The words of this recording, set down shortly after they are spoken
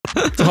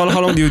So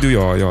how long do you do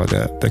your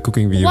that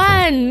cooking video?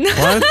 One.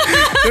 One?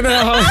 Then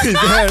how is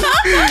that?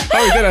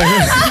 How is that?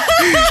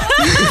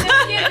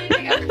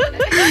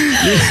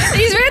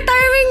 It's very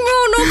tiring, bro.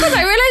 No, because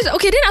I realized,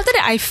 okay, then after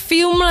that I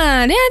film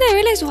lah. Then I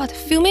realized, what,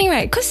 filming,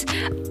 right? Because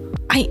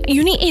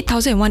you need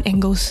 8,001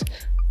 angles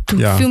to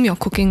film your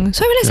cooking.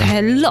 So I realized I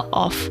had a lot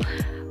of.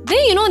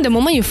 Then, the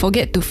moment you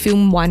forget to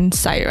film one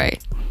side, right?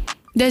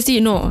 That's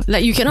it,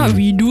 like you cannot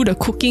redo the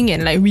cooking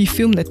and like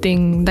refilm the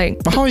thing.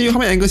 Like, but how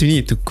many angles you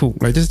need to cook?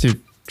 Like just to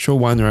show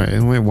one, right?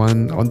 And only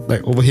one on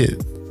like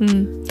overhead.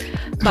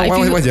 But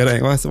what's the other?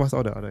 What's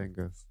all the other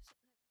angles?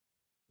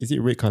 Is it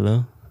red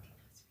color?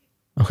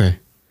 Okay.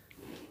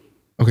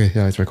 Okay,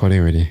 yeah, it's recording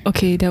already.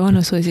 Okay, that one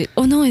also is it?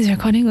 Oh no, it's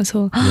recording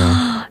also.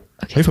 Yeah.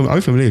 Okay. Are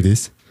you familiar with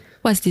this?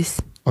 What's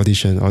this?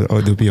 Audition or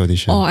Adobe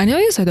Audition. Oh, I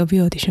never used Adobe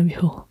Audition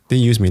before. Then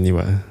you use mainly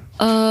what?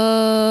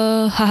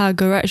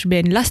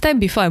 GarageBand. Last time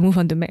before I moved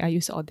on to Mac, I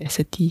used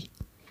Audacity.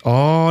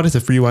 Oh, that's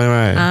a free one,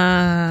 right?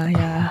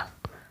 Yeah.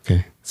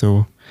 Okay,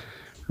 so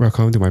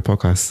welcome to my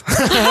podcast.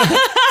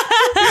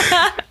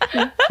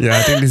 Yeah,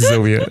 I think this is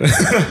so weird. Like,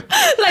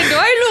 do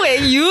I look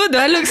at you? Do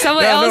I look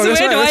somewhere else? Where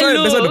do I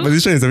look? That's why the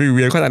position is a bit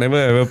weird because I never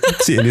ever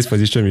sit in this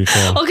position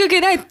before. Okay,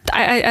 then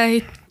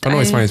I Oh no,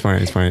 it's fine.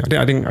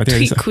 I think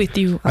tweak with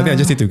you. I think I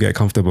just need to get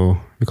comfortable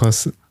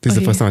because this is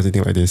the first time I'm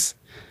sitting like this.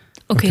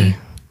 Okay.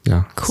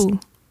 Yeah. Cool.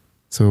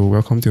 So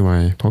welcome to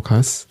my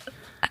podcast.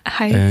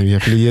 Hi. And we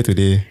have Lydia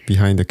today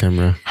behind the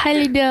camera. Hi,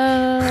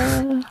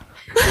 Lydia.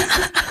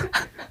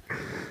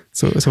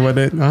 So what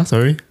did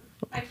sorry?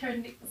 I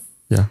turned it.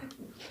 Yeah.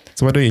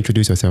 So why don't you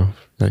introduce yourself?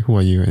 Like who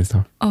are you and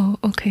stuff? Oh,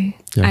 okay.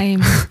 Yeah.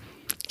 I'm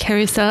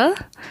Carissa.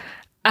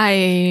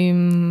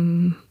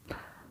 I'm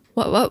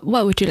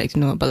what would you like to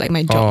know about like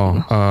my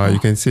job? You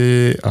can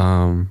say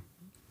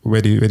where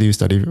do you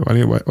study?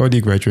 What do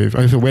you graduate?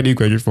 Where do you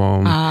graduate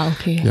from?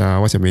 Okay. Yeah,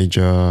 what's your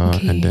major?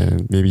 Okay. And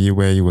then maybe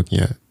where are you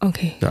working at?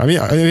 Okay.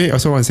 Yeah, I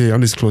also want to say,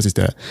 I'm disclose is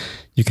that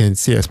you can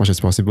say as much as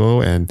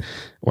possible, and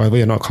whatever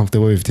you're not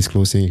comfortable with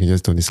disclosing, you can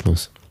just don't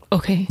disclose.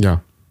 Okay. Yeah.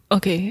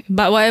 Okay.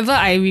 But whatever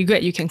I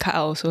regret, you can cut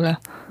out also lah.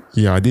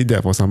 Yeah, I did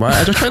that for some, but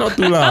I just try not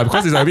to lah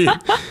because it's a bit.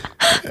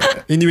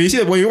 Anyway, you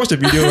see when you watch the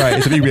video, right?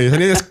 It's a bit weird.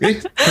 Suddenly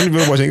some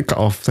people watching cut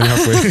off suddenly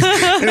halfway.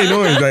 Then you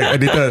know it's like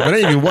edited. But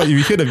then if you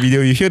hear the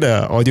video, you hear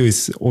the audio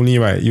is only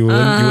right. You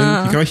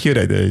cannot hear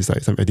that there is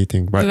like some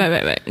editing. But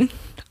Right.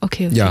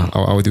 Okay. Yeah,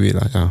 I will do it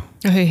lah. Yeah.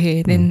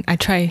 Okay. Then I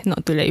try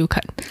not to let you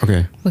cut.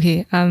 Okay.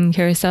 Okay. I'm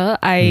Carissa.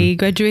 I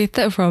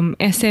graduated from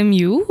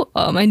SMU.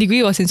 My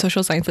degree was in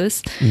social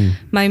sciences.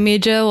 My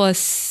major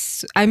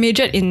I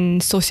majored in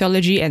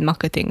sociology and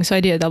marketing. So I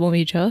did a double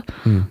major.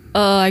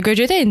 I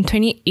graduated in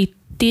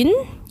 2018.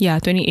 Yeah,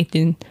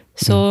 2018.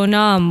 So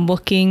now I'm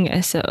working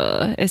as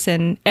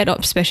an ad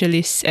ops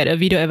specialist at a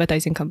video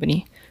advertising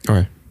company.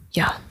 Okay.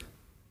 Yeah.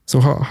 So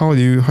how do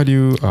you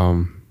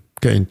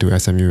get into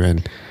SMU,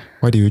 and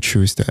why do you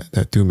choose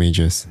that two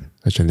majors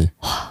actually?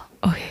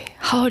 Okay.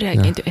 How did I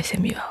get into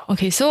SMU?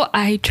 Okay, so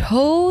I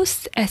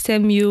chose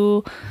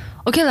SMU.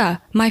 Okay lah,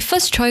 my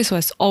first choice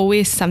was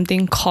always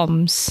something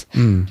comms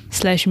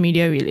 /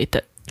 media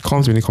related.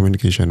 Comms meaning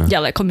communication. Yeah,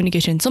 like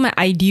communication. So my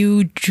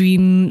ideal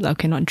dream,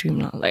 okay, not dream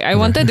lah. Like I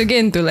wanted to get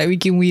into like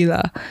Wee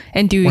lah,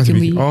 NTU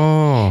Wee.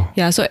 Oh.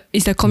 Yeah, so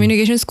it's the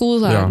communication school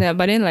lah. Yeah.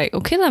 But then like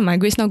okay lah, my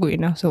grade's not good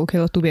enough, so okay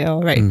lah, too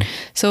bad, right?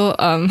 So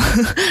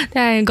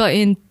then I got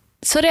in.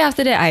 So then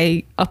after that,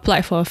 I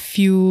applied for a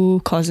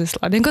few courses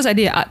lah. Then because I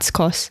did an arts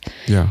course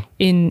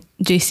in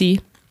JC.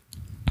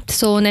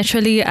 So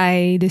naturally,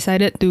 I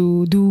decided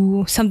to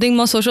do something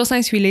more social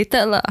science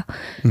related lah.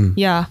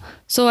 Yeah.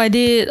 So I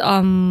did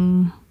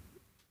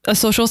a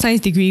social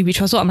science degree,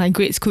 which was what my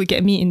grades could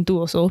get me into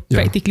also,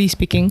 practically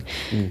speaking.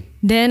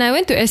 Then I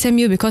went to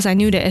SMU because I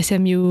knew that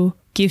SMU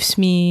gives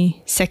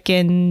me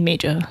second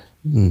major.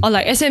 Or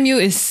like SMU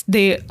is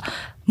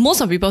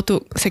most of people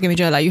took second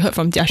major, like you heard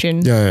from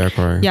Jiaxuan. Yeah,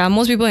 correct. Yeah,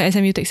 most people in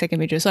SMU take second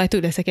major. So I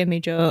took the second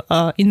major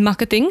in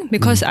marketing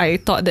because I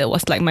thought that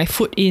was like my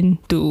foot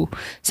into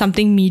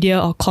something media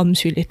or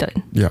comms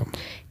related. Yeah.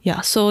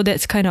 Yeah, so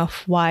that's kind of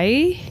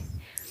why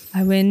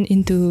I went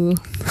into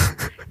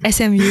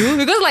SMU,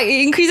 because like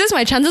it increases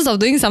my chances of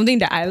doing something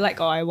that I like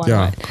or I want.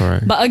 Yeah, right?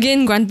 correct. But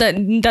again,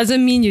 granted,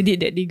 doesn't mean you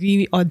did that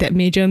degree or that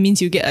major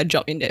means you get a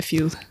job in that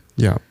field.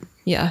 Yeah.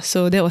 Yeah,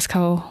 so that was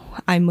how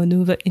I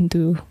maneuvered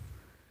into.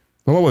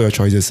 But what were your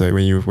choices like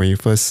when you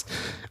first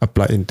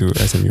applied into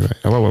SMU,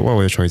 right? What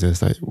were your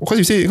choices like?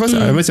 Because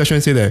I remember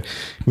Jiaxuan say that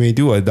when you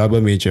do a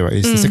double major,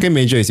 right, the second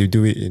major is you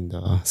do it in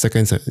the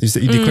second.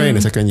 You declare in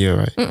the second year,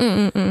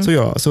 right?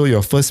 So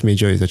your first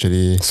major is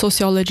actually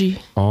Sociology.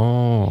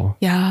 Oh.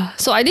 Yeah.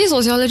 So I did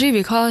sociology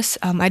because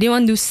I didn't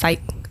want to do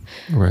psych.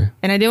 Okay.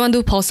 And I didn't want to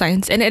do pol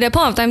science. And at that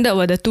point of time, that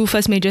were the two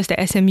first majors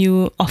that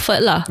SMU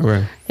offered lah.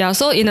 Okay. Yeah,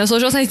 so in a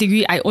social science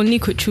degree, I only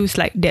could choose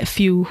like that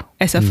few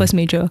as a first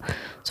major.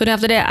 So then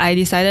after that, I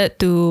decided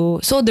to...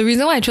 So the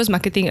reason why I chose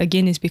marketing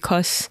again is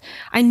because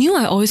I knew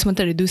I always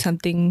wanted to do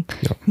something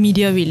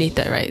media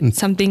related, right?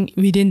 Something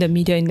within the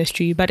media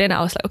industry. But then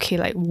I was like, okay,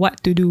 like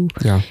what to do?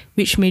 Yeah.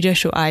 Which major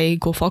should I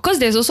go for? Because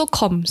there's also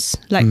comms,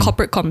 like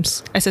corporate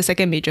comms as a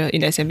second major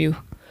in SMU.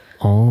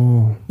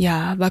 Oh.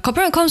 Yeah, but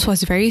corporate comms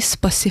was very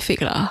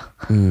specific lah.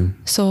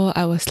 So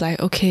I was like,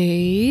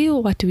 okay,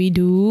 what do we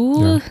do?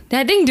 Yeah. Then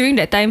I think during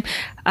that time,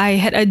 I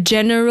had a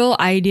general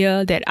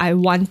idea that I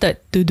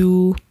wanted to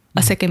do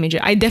a second major.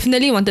 I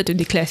definitely wanted to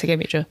declare a second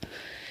major.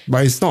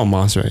 But it's not a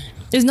must, right?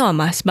 It's not a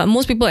must, but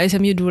most people at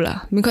SMU do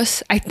lah.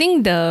 Because I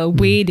think the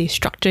way they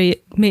structure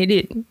it made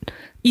it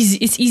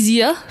it's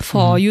easier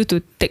for you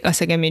to take a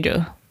second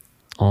major.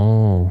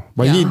 Oh,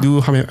 but you need to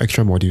do how many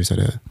extra modules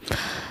like that?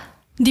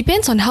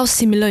 Depends on how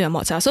similar your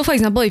mods are. So for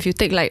example, if you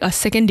take like a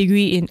second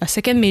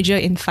major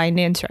in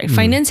finance, right?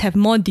 Finance have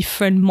more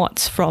different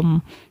mods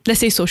from,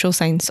 let's say, social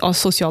science or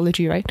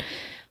sociology, right?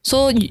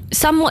 So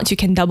some mods you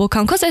can double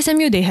count because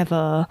SMU, they have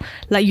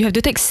you have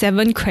to take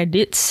 7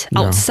 credits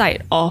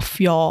outside of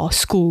your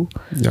school.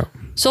 Yeah.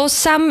 So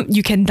some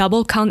you can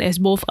double count as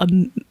both a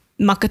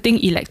marketing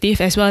elective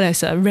as well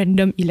as a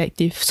random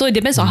elective. So it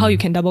depends on how you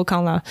can double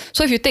count lah.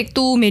 So if you take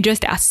 2 majors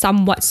that are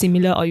somewhat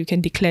similar or you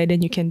can declare,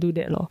 then you can do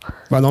that lor.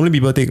 But normally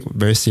people take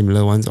very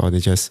similar ones or they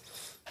just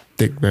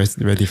take very,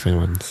 very different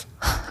ones.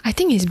 I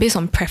think it's based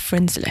on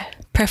preference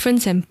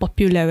Preference and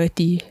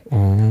popularity.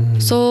 Oh.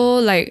 So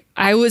like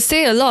I would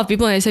say a lot of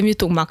people at SMU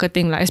took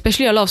marketing, like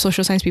especially a lot of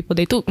social science people,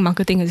 they took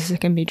marketing as a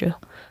second major.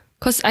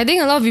 Because I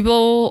think a lot of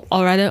people,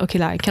 or rather, okay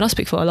lah, I cannot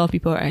speak for a lot of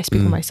people, right? I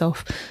speak for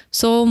myself.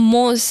 So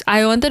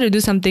I wanted to do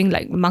something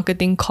like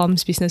marketing,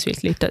 comms, business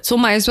related. So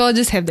might as well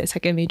just have that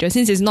second major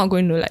since it's not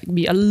going to like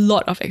be a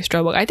lot of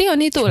extra work. I think I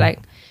only took like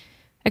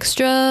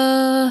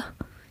extra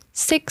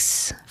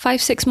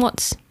 5, 6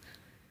 mods.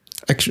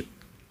 Actually,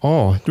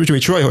 which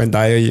we throughout your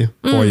entire year,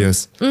 4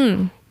 years.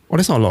 Oh,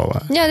 that's not a lot,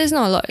 right? Yeah, that's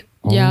not a lot.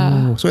 Oh,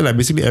 yeah. So like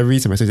basically every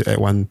semester you add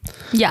one.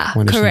 Yeah,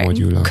 one correct.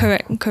 module,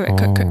 Correct.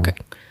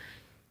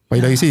 But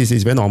like you say,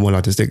 it's very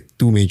normal to take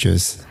 2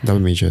 majors, double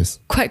majors.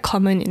 Quite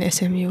common in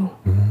SMU.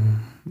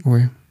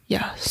 Okay.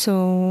 Yeah,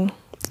 so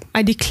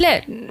I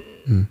declared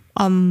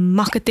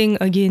marketing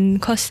again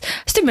because I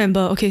still remember,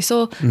 okay,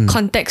 so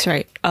context,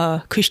 right?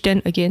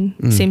 Christian again,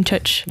 same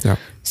church. Yeah.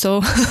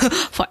 So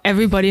for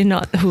everybody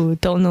who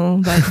don't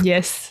know, but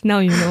yes, now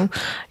you know.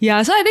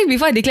 Yeah, so I think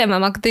before I declared my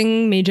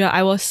marketing major,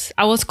 I was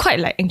quite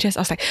like anxious.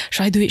 I was like,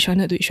 should I do it? Should I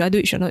not do it? Should I do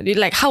it? Should I not do it?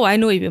 Like, how I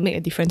know if it will make a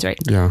difference, right?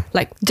 Yeah.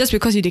 Like, just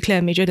because you declare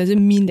a major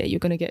doesn't mean that you're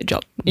going to get a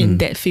job in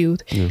that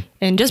field. Yeah.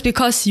 And just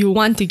because you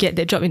want to get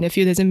that job in the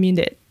field doesn't mean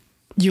that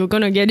you're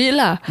going to get it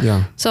lah.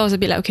 Yeah. So I was a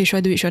bit like, okay, should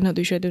I do it? Should I not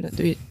do it? Should I not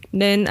do it?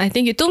 Then I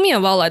think it took me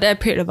a while like that. I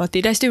prayed about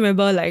it. I still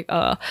remember like,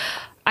 I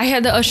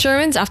had the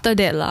assurance after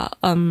that lah.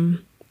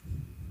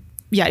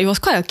 Yeah, it was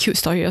quite a cute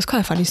story. It was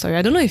quite a funny story.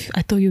 I don't know if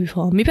I told you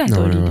before. Maybe I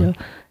told you.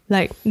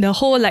 Like the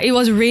whole, like it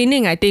was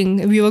raining, I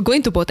think. We were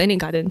going to Botanic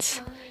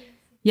Gardens.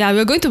 Yeah, we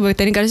were going to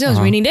Botanic Gardens. It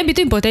was raining. Then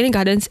between Botanic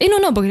Gardens,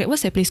 no,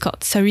 what's that place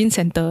called? Serene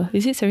Center.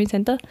 Is it Serene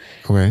Center?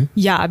 Okay.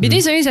 Yeah,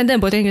 between Serene Center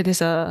and Botanic Gardens,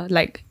 there's a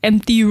like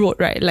empty road,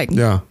 right? Like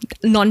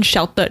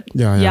non-sheltered.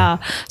 Yeah.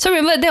 So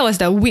remember that was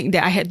the week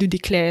that I had to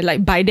declare.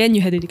 Like by then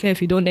you had to declare.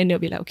 If you don't, then they'll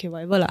be like, okay,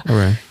 whatever lah.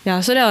 Okay.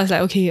 Yeah, so that was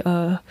like, okay,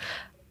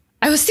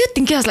 I was still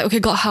thinking, I was like, okay,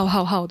 God,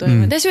 how?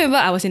 Then I remember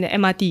I was in the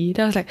MRT.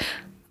 Then I was like,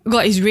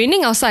 God, it's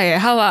raining outside.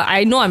 How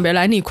I know umbrella,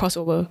 I need to cross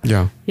over.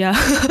 Yeah.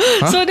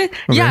 Huh? So then,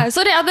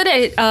 so then after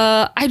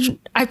that,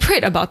 I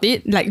prayed about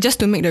it, like just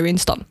to make the rain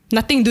stop.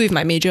 Nothing to do with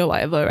my major,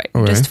 whatever, right?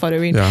 Okay. Just for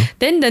the rain. Yeah.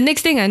 Then the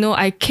next thing I know,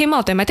 I came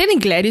out and I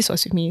think Gladys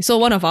was with me. So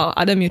one of our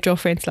other mutual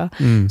friends lah.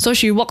 So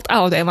she walked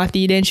out of the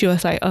MRT. Then she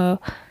was like,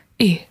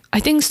 hey, I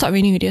think stop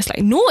raining already. I was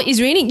like, no,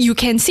 it's raining. You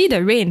can see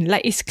the rain.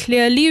 Like it's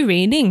clearly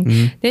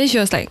raining. Then she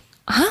was like,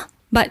 huh?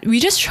 But we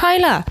just try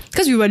lah.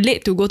 Because we were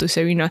late to go to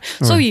Serena.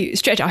 So we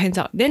stretched our hands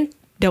out. Then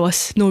there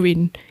was no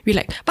rain. We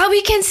like, but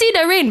we can see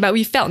the rain, but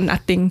we felt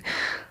nothing.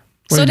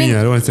 What do you mean?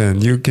 I don't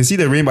understand. You can see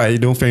the rain, but you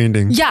don't feel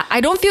anything. Yeah,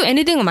 I don't feel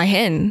anything on my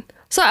hand.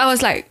 So I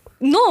was like,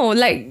 no,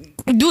 like,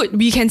 dude,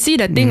 we can see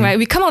the thing, right?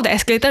 We come out the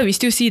escalator, we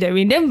still see the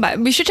rain. Then, but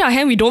we stretch our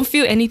hand, we don't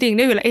feel anything.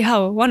 Then we're like, hey,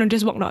 how? Why don't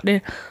just walk now?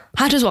 Then,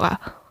 just walk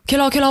ah? Okay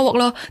lor, walk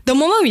lor. The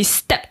moment we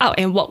step out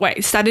and walk,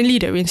 right, suddenly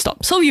the rain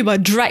stopped. So we were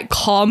dried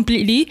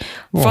completely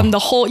from the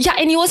whole... Yeah,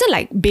 and it wasn't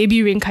like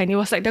baby rain kind. It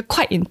was like the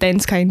quite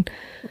intense kind.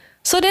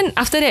 So then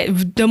after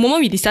that, the moment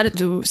we decided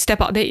to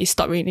step out there, it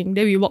stopped raining.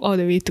 Then we walked all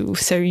the way to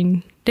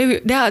Serene.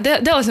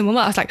 That was the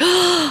moment I was like,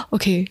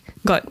 okay,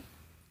 God,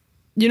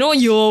 you know,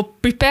 you'll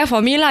prepare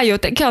for me lah. You'll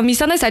take care of me.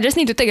 Sometimes I just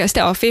need to take a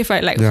step of faith,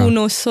 right? Like who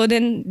knows? So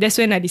then that's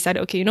when I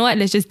decided, okay, you know what?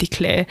 Let's just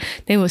declare.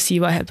 Then we'll see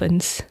what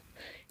happens.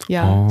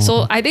 Yeah.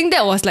 So I think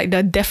that was like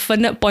the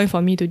definite point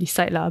for me to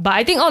decide lah. But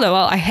I think all the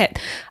while I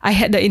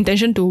had the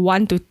intention to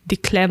want to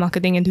declare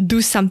marketing and to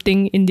do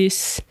something in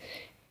this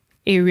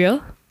area.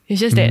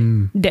 It's just that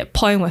that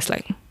point was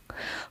like,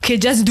 okay,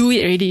 just do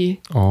it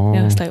already. Oh.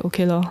 Yeah, it's like,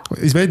 okay lor.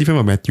 It's very different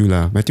from Matthew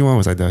lah. Matthew one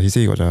was like he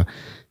said he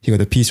got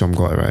the peace from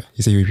God, right?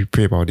 He said he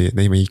pray about it.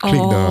 Then when he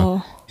clicked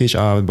the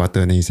HR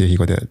button, then he said he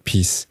got that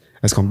peace.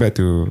 As compared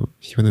to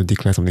he wanted to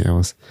declare something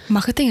else.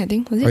 Marketing, I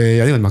think, was it? Oh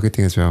yeah, I think it was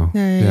marketing as well.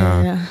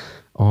 Yeah.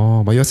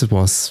 Oh, but yours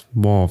was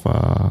more of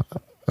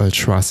a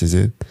trust, is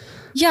it?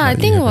 Yeah, like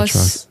I think it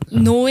was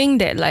knowing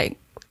that like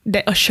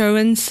that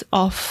assurance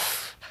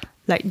of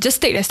like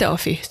just take that step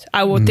of faith.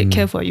 I will take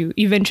care for you.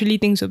 Eventually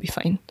things will be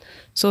fine.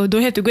 So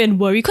don't have to go and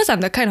worry, because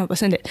I'm the kind of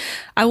person that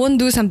I won't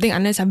do something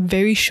unless I'm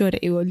very sure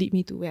that it will lead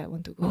me to where I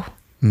want to go.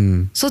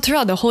 So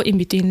throughout the whole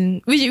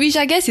in-between, which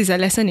I guess is a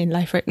lesson in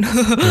life, right?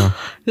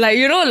 Like,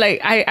 you know, like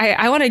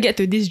I want to get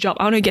to this job,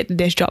 I want to get to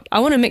this job. I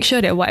want to make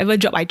sure that whatever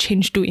job I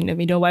change to in the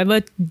middle,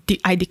 whatever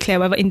I declare,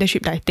 whatever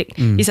internship that I take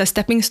is a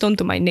stepping stone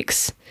to my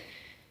next.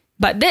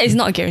 But that is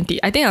not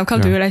guaranteed. I think I've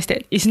come to realize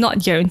that it's not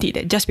guaranteed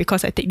that just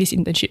because I take this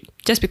internship,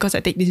 just because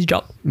I take this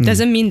job,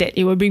 doesn't mean that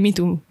it will bring me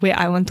to where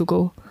I want to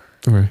go.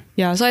 Okay.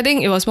 Yeah, so I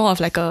think it was more of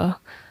like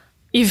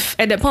if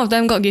at that point of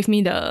time God gave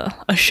me the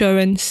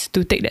assurance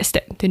to take that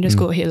step, then just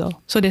go ahead lor.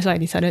 So that's why I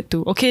decided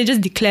to, okay,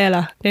 just declare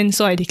lah. Then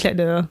so I declared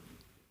the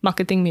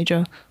marketing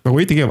major. But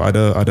were you thinking of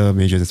other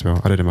majors as well,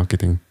 other than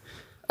marketing?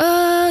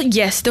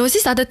 Yes, there was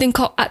this other thing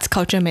called arts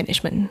culture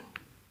management.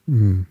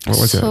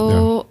 What's that?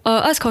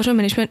 Arts culture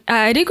management,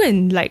 I didn't go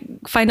and like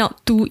find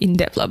out too in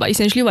depth lah, but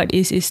essentially what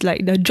it is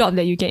like the job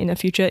that you get in the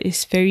future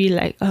is very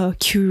like a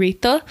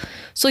curator.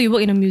 So you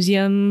work in a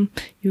museum,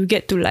 you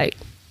get to like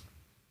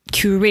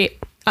curate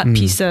art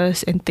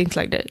pieces and things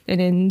like that. And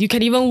then you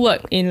can even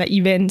work in like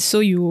events.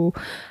 So you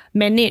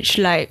manage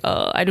like,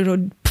 I don't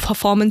know,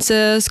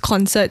 performances,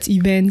 concerts,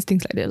 events,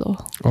 things like that lor.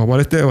 Oh,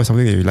 but that was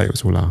something that you like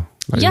also lah.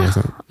 Like yeah,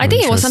 I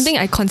think it was something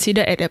I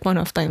considered at that point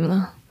of time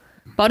lah.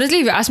 But honestly,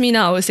 if you ask me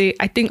now, I would say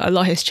I think a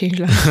lot has changed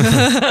lah.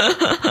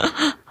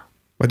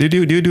 But do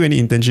you do any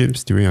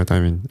internships during your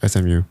time in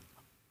SMU?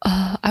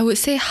 I would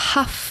say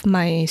half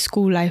my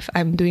school life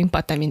I'm doing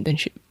part-time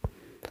internship.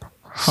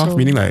 Half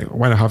meaning like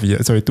 1.5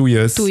 years, 2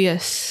 years? 2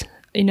 years.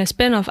 In a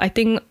span of, I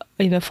think,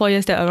 in the 4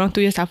 years, that around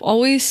 2 years, I've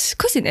always,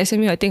 because in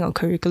SMU, I think our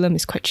curriculum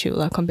is quite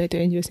chill compared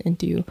to NUS and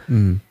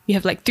NTU. We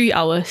have like 3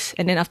 hours,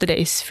 and then after that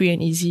it's free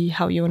and easy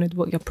how you want to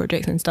work your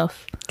projects and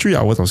stuff. 3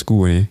 hours of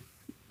school only?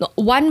 No,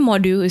 one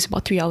module is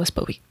about 3 hours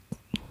per week.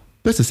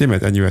 That's the same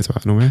as NUS,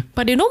 no man?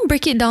 But they don't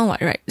break it down,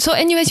 right? So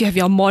NUS, you have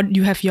your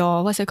you have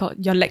your, what's it called?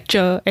 Your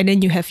lecture, and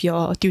then you have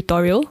your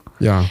tutorial.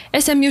 Yeah.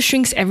 SMU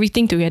shrinks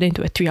everything together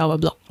into a 3-hour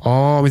block.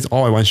 Oh, it's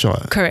all in one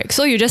shot. Correct.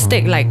 So you just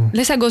take like,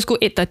 let's say I go to school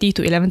 8:30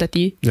 to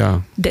 11:30.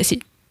 Yeah. That's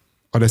it.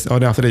 Or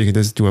then after that you can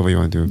just do whatever you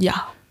want to do.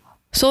 Yeah.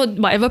 So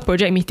whatever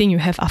project meeting you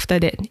have after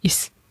that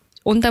is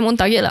own time, own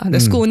target lah. The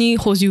school only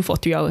holds you for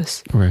 3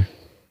 hours. Okay.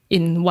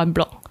 In one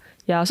block.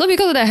 Yeah. So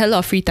because of that, I had a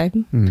lot of free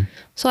time.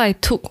 So I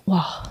took,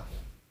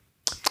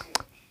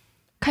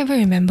 can't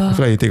even remember. I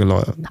feel like you take a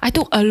lot. I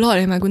took a lot,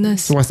 my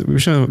goodness. So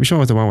which one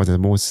was the one was the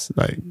most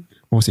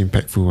most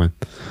impactful one?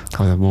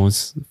 Or the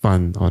most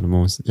fun or the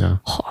most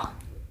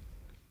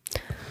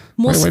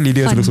Why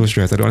Lydia look so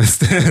stressed? I don't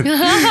understand.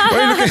 Why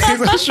are you looking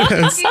so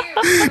stressed?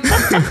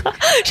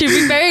 She's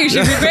preparing,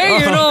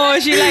 you know.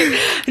 She like,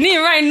 need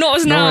to write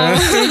notes now.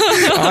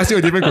 I'll ask you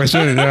a different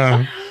question,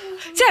 yeah.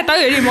 See, I told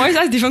you already, Maurice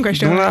ask different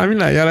questions. No, I mean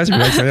like, let's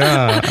relax,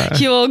 yeah.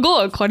 He will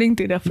go according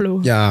to the flow.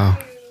 Yeah.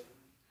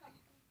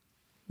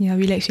 Yeah,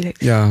 relax.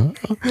 Yeah.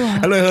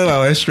 I look at her like,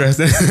 I was stressed.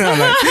 Then I'm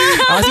like,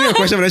 asking her a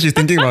question, but then she's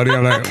thinking about it.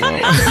 I'm like,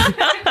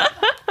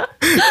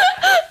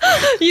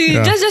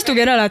 just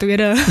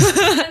together.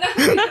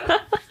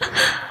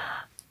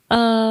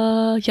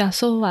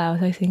 So what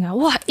was I saying?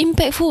 Wow,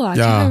 impactful.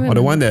 Yeah, or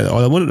the one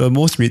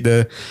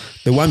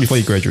the one before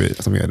you graduate,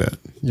 something like that.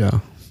 Yeah.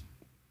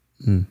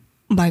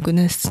 My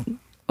goodness.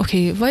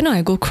 Okay, why not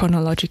I go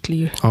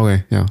chronologically?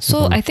 Okay, yeah.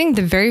 So I think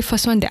the very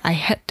first one that I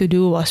had to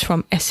do was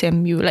from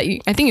SMU.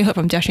 Like I think you heard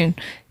from Jiaxuan.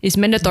 It's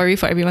mandatory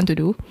for everyone to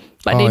do,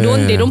 but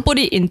they don't put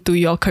it into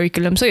your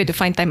curriculum, so you have to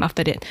find time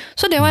after that.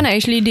 So that one I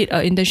actually did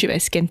an internship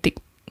at Scantic.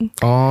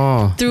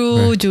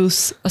 Through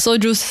Juice. So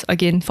Juice,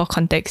 again, for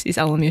context, is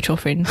our mutual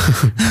friend.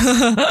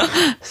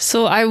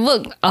 So I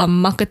worked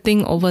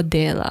marketing over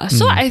there lah.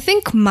 So I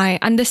think my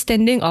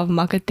understanding of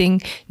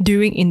marketing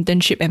during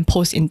internship and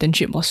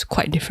post-internship was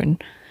quite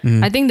different.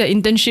 I think the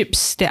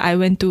internships that I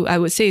went to, I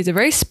would say, is a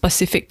very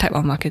specific type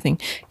of marketing.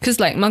 Because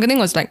like marketing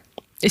was like,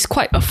 it's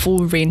quite a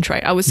full range,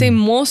 right? I would say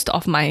most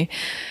of my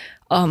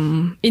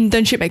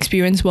internship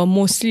experience were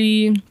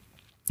mostly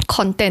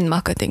content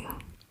marketing.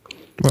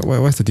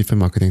 What's the different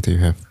marketing that you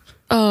have?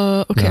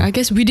 I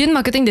guess within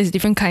marketing there's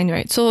different kind,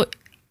 right? So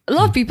a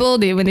lot of people,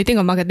 when they think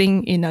of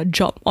marketing in a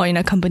job or in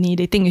a company,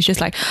 they think it's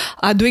just like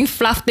doing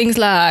fluff things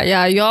lah.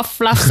 Yeah, you all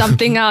fluff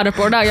something out of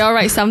the product, you all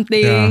write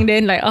something,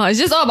 then like it's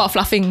just all about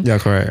fluffing. Yeah,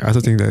 correct. I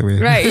also think that way.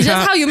 Right. It's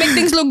just how you make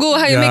things look good,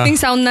 how you make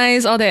things sound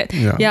nice, all that.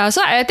 Yeah.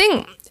 So I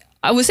think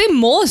I would say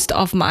most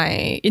of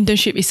my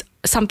internship is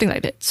something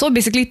like that. So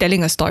basically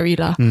telling a story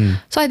lah.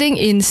 So I think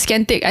in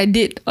Scantic I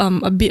did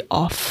a bit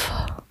of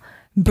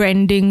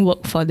branding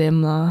work for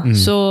them.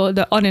 So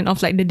the on and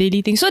off, like the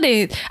daily thing. So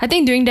I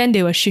think during then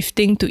they were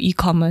shifting to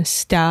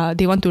e-commerce.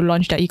 They want to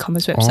launch their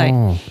e-commerce website.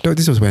 Oh,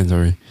 this was when,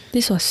 sorry?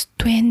 This was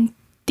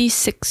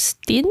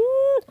 2016,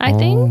 I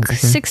think. Okay.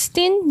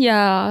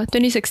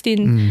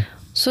 2016.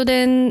 So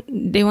then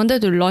they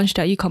wanted to launch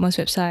their e-commerce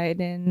website.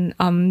 Then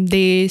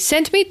they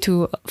sent me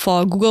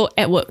for Google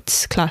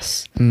AdWords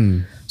class.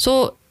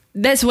 So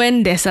that's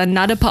when there's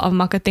another part of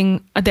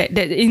marketing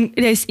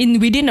there's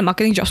within the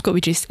marketing job scope,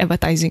 which is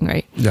advertising,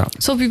 right? Yeah.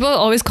 So people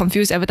always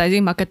confuse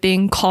advertising,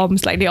 marketing,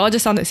 comms, like they all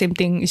just sound the same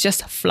thing. It's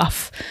just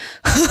fluff.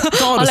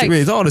 It's all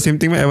the same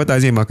thing with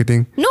advertising and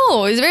marketing.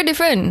 No, it's very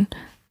different.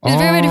 It's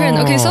very, very different.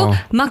 Okay, so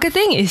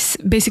marketing is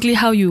basically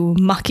how you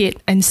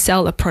market and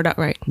sell a product,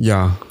 right?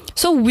 Yeah.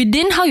 So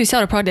within how you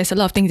sell a product, there's a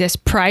lot of things. There's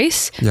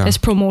price, there's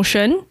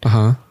promotion.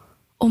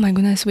 Oh my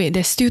goodness, wait,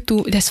 there's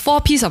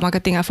 4 pieces of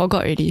marketing. I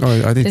forgot already.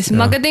 There's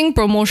marketing,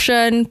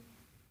 promotion.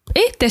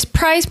 There's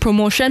price,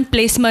 promotion,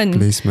 placement.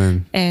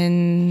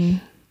 And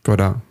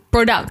product,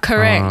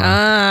 correct.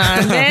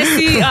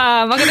 There's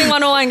marketing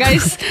 101,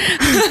 guys.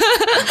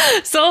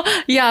 So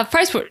yeah,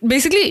 price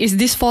basically is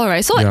this 4,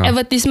 right? So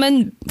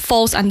advertisement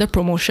falls under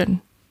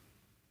promotion.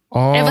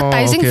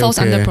 Advertising falls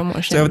under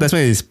promotion. So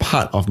advertisement is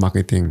part of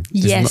marketing.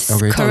 Yes,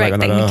 correct,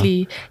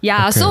 technically.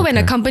 Yeah, so when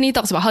a company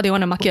talks about how they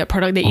want to market a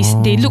product,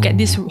 they look at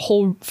this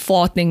whole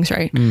 4 things,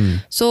 right?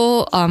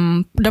 So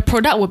the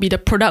product will be the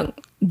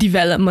product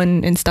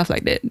development and stuff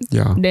like that.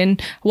 Yeah. Then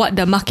what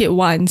the market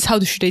wants,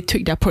 how should they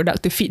tweak their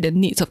product to fit the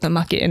needs of the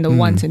market and the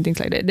wants and things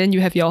like that. Then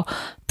you have your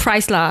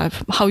price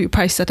how you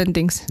price certain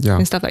things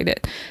and stuff like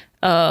that.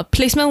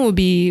 Placement will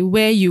be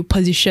where you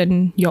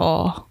position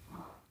your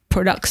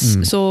products.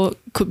 So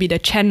could be the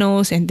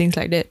channels and things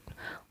like that,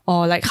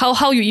 or like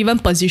how you even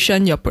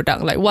position your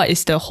product, like what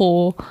is the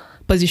whole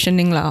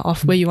positioning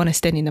of where you want to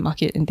stand in the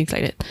market and things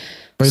like that.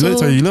 But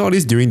you learn all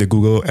this during the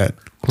Google Ad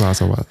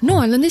class or what? No,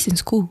 I learned this in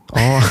school. So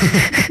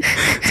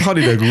how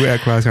did the Google Ad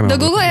class The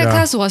Google Ad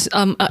class was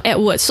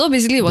AdWords. So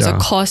basically it was a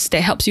course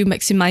that helps you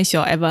maximize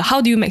your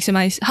how do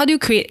you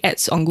create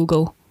ads on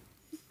Google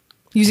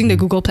using the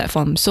Google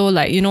platform. So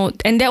like,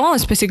 and that one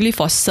was specifically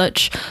for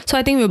search. So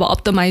I think we were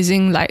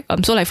optimizing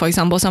so like for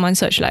example, someone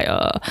searched like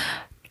a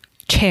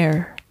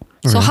chair.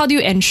 So how do you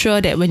ensure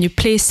that when you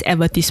place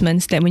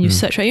advertisements, that when you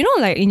search, right,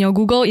 like in your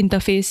Google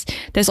interface,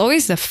 there's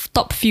always the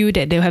top few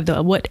that they'll have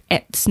the word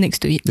ads next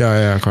to it.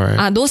 Yeah,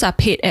 correct. Those are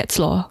paid ads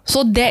law.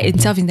 So that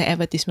itself is the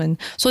advertisement.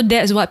 So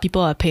that's what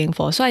people are paying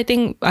for. So I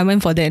think I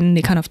went for that and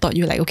they kind of taught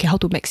you like, okay, how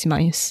to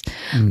maximize,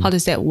 how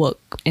does that work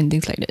and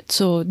things like that.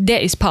 So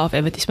that is part of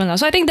advertisement.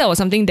 So I think that was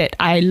something that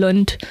I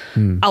learned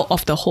out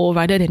of the whole,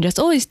 rather than just,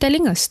 it's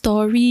telling a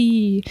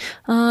story,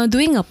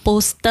 doing a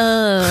poster,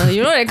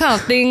 that kind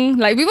of thing.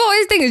 Like people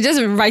always think it's just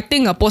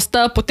writing a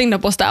poster, putting the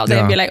poster out there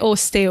and be like,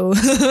 stale.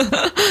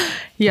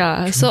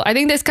 Yeah, so I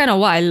think that's kind of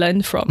what I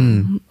learned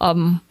from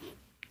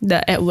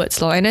the AdWords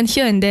law. And then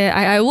here and there,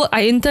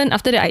 I interned.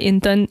 After that, I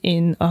interned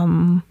in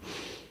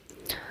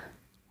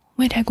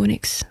where did I go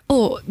next?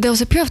 There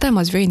was a period of time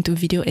I was very into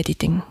video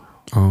editing.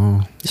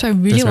 So I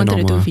really wanted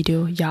to do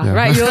video. Yeah,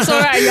 right. You also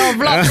write your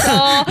vlogs.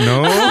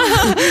 No.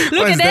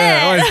 Look at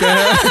that.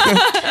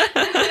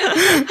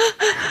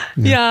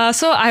 Yeah,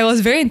 so I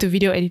was very into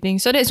video editing.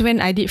 So that's when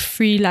I did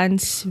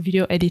freelance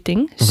video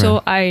editing. Okay.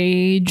 So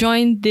I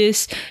joined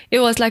this. It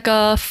was like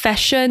a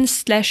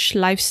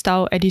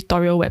fashion/lifestyle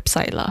editorial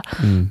website lah.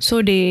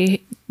 So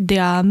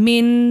their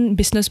main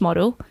business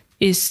model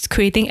is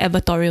creating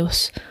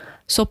advertorials.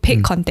 So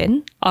paid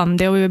content.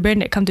 There will be a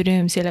brand that come to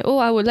them and say like,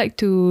 I would like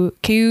to,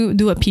 can you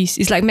do a piece?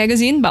 It's like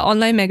magazine, but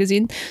online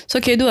magazine.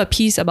 So can you do a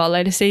piece about,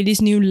 like, let's say,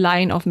 this new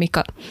line of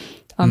makeup?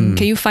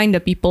 Can you find the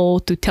people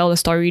to tell the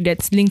story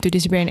that's linked to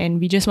this brand? And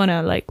we just want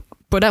to like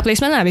product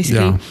placement lah,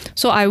 basically. Yeah.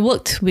 So I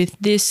worked with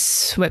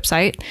this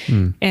website,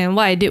 and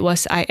what I did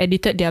was I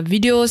edited their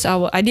videos.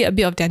 I did a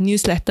bit of their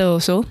newsletter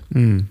also.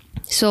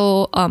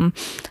 So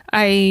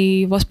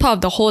I was part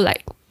of the whole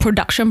like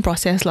production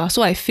process lah.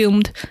 So I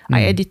filmed,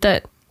 I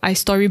edited, I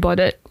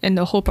storyboarded, and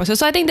the whole process.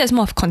 So I think that's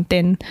more of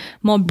content,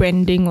 more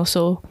branding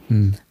also.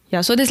 Yeah,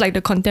 so this is like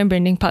the content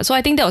branding part. So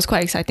I think that was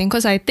quite exciting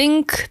because I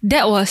think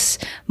that was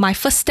my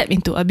first step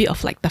into a bit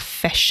of like the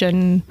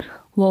fashion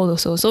world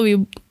also. So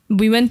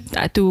we went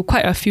to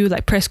quite a few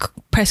like press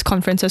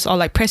conferences or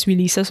like press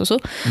releases also.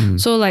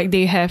 So like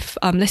they have,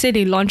 let's say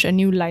they launch a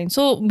new line.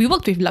 So we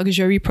worked with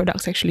luxury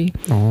products actually.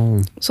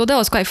 So that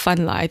was quite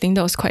fun lah. I think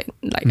that was quite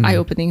like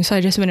eye-opening. So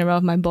I just went around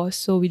with my boss.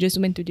 So we just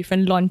went to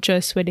different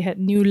launches where they had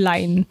new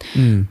line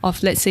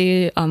of, let's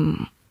say,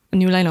 a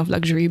new line of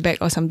luxury bag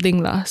or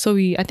something lah. So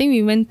I think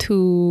when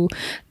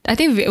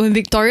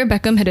Victoria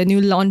Beckham had a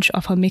new launch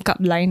of her makeup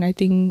line, I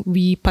think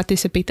we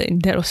participated in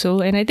that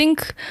also. And I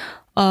think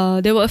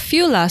there were a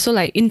few lah. So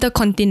like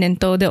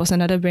Intercontinental, that was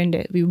another brand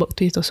that we worked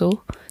with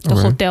also. The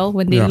hotel,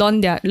 when they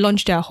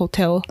launched their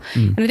hotel.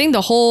 And I think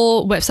the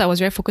whole website was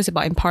very focused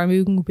about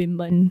empowering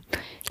women.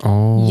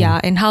 Yeah,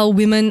 and how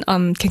women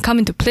can come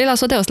into play lah.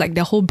 So that was like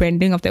the whole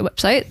branding of their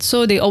website.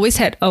 So they always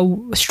had a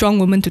strong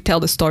woman to tell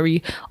the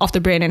story of the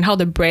brand and how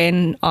the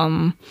brand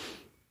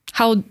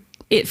how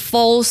it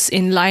falls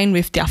in line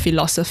with their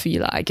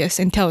philosophy, I guess,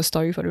 and tell a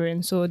story for the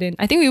brand. So then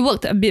I think we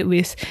worked a bit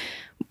with,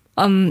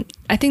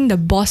 I think the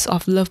boss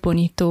of Love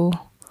Bonito.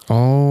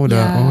 Oh,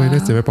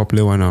 that's a very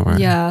popular one now, right?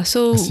 Yeah,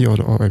 so I see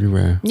all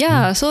everywhere.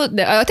 Yeah, so I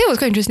think it was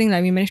quite interesting.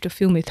 Like we managed to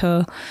film with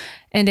her,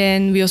 and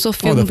then we also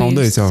filmed. The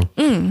founder itself.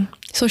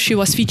 So she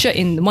was featured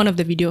in one of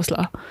the videos,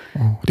 lah.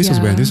 Oh, this was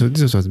when this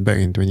was back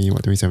in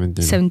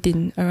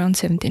 2017. Around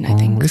 17, I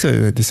think. That's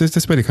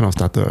where they kind of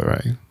started,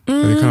 right?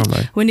 They kind of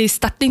like when they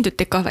starting to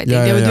take off, I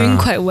think they were doing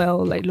quite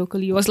well, like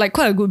locally. It was like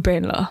quite a good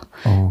brand, lah.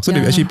 Oh, so they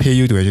actually pay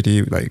you to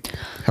actually like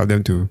help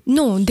them to?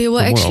 No, they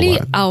were actually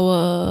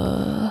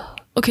our.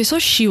 Okay, so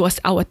she was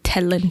our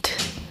talent.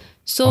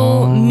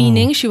 So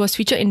meaning she was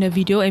featured in the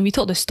video, and we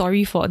told the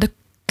story for the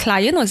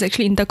client was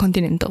actually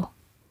Intercontinental.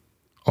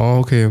 Oh,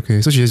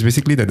 okay. So she is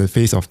basically the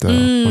face of the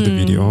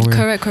video.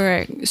 Okay.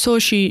 Correct. So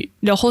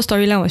the whole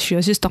storyline was she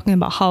was just talking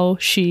about how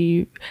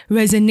she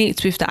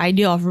resonates with the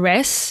idea of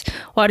rest,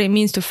 what it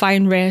means to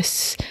find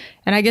rest.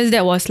 And I guess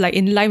that was like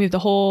in line with the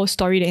whole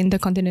story that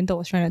Intercontinental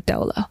was trying to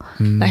tell.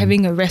 Like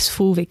having a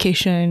restful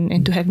vacation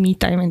and to have me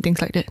time and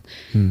things like that.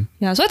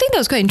 Yeah, so I think that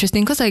was quite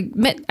interesting because I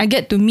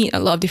get to meet a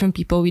lot of different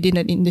people within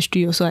that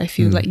industry also. I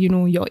feel like,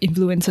 your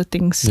influencer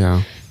things.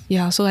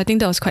 Yeah, so I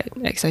think that was quite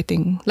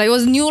exciting. Like it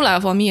was new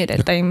for me at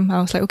that time.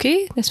 I was like,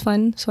 okay, that's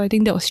fun. So I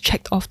think that was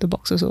checked off the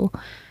box also.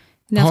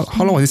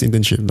 How long was this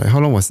internship? Like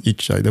how long was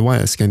each? Like the one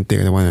at Scantic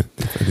and the one at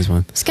this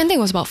one? Scantic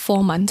was about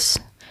 4 months.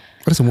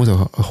 That's almost a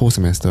whole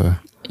semester.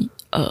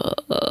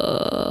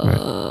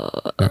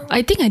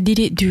 I think I did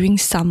it during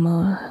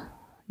summer.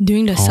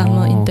 During the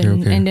summer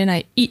intern. Okay. And then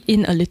I eat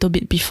in a little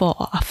bit before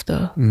or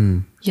after.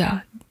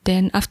 Yeah.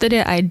 Then after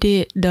that I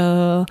did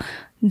the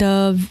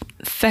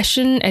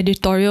fashion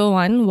editorial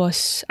one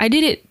I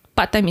did it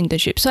part-time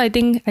internship. So I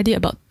think I did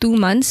about 2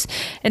 months.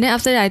 And then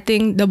after that, I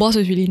think the boss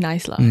was really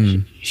nice.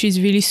 She's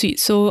really sweet.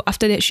 So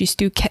after that, she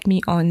still kept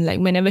me on. Like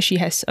whenever she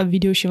has a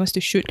video she wants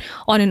to shoot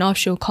on and off,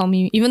 she'll call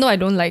me. Even though I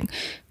don't like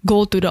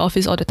go to the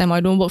office all the time, I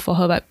don't work for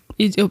her, but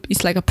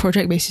it's like a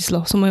project basis.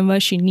 So whenever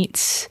she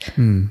needs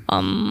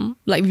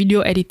like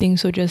video editing,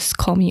 so just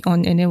call me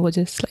on and then we'll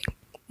just like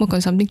work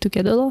on something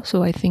together.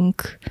 So I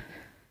think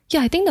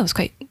that was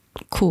quite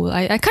cool.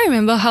 I can't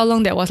remember how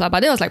long that was, but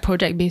that was like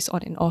project based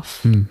on and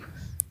off.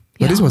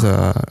 But this was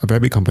a very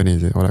big company,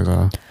 is it? Or like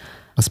a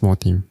small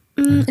team?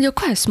 They're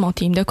quite a small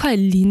team. They're quite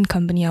a lean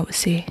company, I would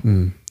say.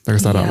 Like a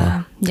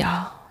startup.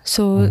 Yeah.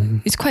 So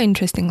it's quite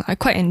interesting. I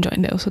quite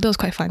enjoyed that. So that was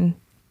quite fun.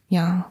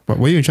 Yeah. But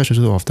were you in charge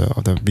also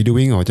of the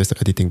videoing or just the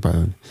editing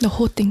part? The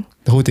whole thing.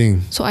 The whole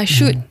thing. So I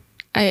shoot,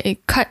 I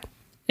cut,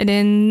 and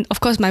then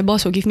of course my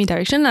boss will give me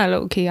direction. Like,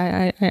 okay,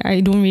 I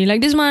don't really like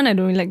this one, I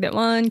don't really like that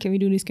one. Can we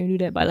do this? Can we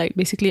do that? But like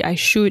basically I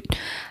shoot,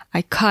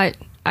 I cut,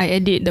 I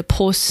edit, the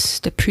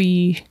post, the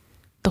pre,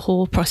 the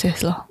whole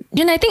process.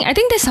 And I think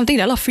that's something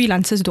that a lot of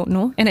freelancers don't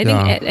know. And I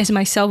think as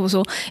myself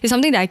also, it's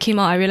something that I came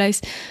out, I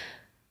realized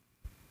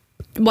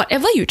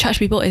whatever you charge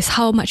people is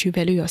how much you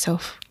value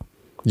yourself.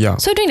 Yeah.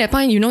 So during that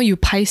point, you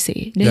paise.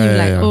 Then you're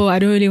like, oh, I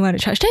don't really want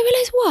to charge. Then I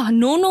realize, wow,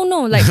 no.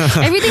 Like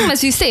everything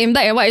must be said in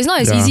black and white. It's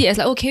not as easy as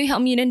like, oh, can you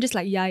help me? And then just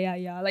like, yeah.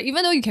 Like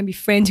even though you can be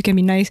friends, you can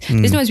be nice.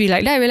 This must be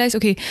like, then I realized,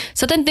 okay,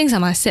 certain things I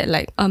must set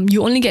like,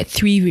 you only get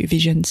 3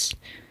 revisions.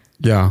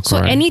 Yeah. So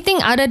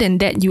anything other than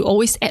that, you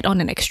always add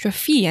on an extra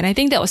fee. And I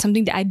think that was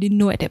something that I didn't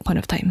know at that point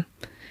of time.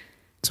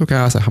 So can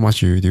I ask how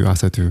much you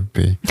ask her to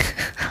pay?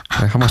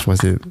 Like how much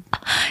was it?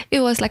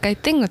 It was like, I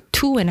think a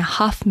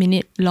 2.5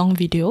 minute long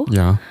video.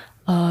 Yeah.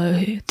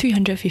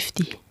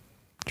 350.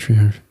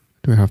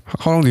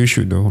 350. How long do you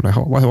shoot though? Like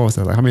what was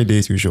that? Like how many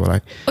days do you shoot?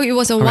 Like it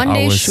was a 1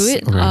 day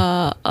shoot.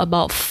 Okay.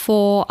 About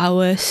 4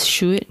 hours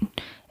shoot.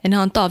 And then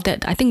on top of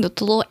that, I think the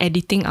total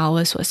editing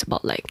hours was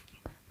about like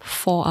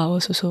 4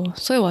 hours or so.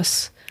 So it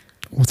was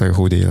like a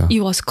whole day.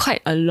 It was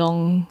quite a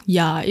long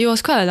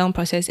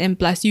process. And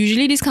plus,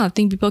 usually this kind of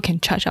thing, people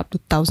can charge up to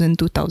 1,000,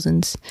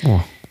 2,000s.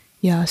 Oh.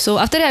 Yeah, so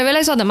after that, I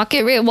realized what the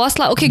market rate was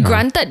like. Okay,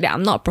 granted that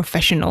I'm not a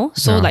professional.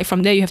 So like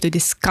from there, you have to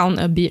discount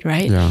a bit,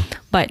 right? Yeah.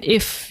 But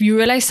if you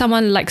realize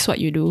someone likes what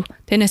you do,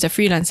 then as a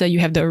freelancer, you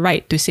have the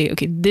right to say,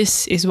 okay,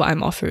 this is what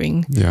I'm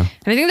offering. Yeah.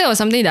 And I think that was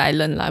something that I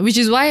learned, which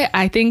is why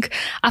I think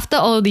after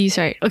all these,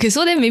 right? Okay,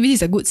 so then maybe this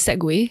is a good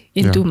segue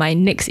into my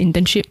next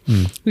internship,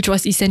 which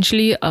was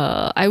essentially,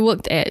 I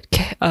worked at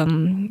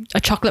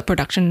a chocolate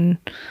producer.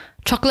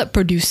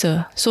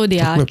 So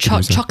they are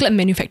chocolate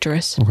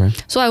manufacturers. Okay.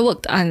 So I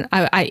worked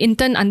I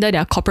interned under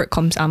their corporate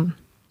comms arm.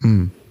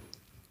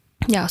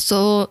 Yeah,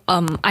 so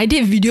I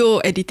did video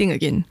editing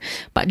again,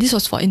 but this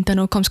was for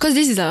internal comms because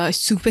this is a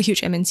super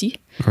huge MNC.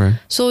 Okay.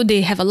 So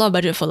they have a lot of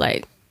budget for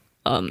like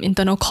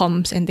internal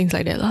comms and things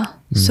like that.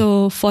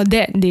 So for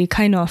that, they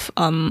kind of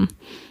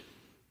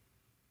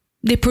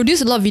they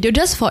produce a lot of video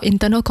just for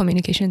internal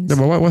communications. Yeah,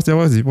 but what's this?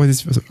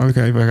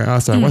 Okay, if I can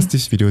ask, what's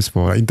this videos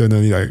for? Like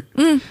internally, like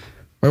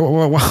I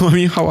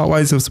mean,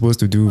 what is it supposed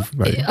to do?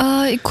 Like,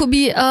 it could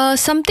be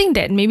something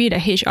that maybe the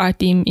HR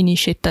team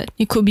initiated.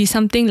 It could be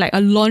something like a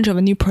launch of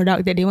a new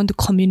product that they want to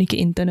communicate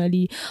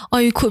internally.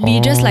 Or it could be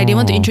just like they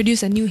want to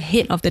introduce a new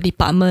head of the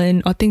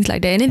department or things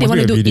like that. And then they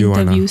want to do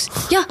interviews.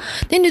 Yeah.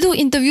 Then they do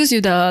interviews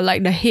with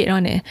the head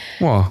on it.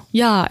 Wow.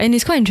 Yeah. And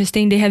it's quite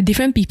interesting. They have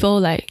different people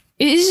like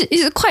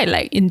it's quite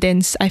like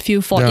intense, I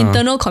feel, for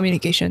internal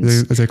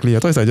communications. Exactly. I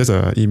thought it's like just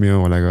an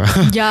email or like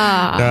a...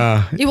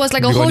 Yeah. It was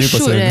like a whole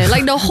shoot.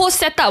 Like the whole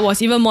setup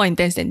was even more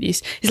intense than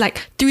this. It's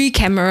like 3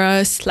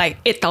 cameras, like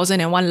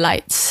 8,001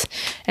 lights.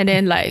 And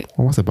then like...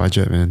 What's the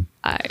budget, man?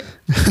 I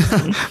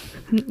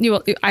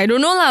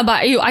don't know lah,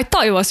 but I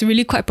thought it was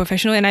really quite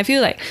professional. And I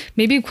feel like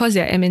maybe because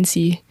they're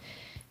MNC,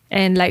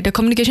 and like the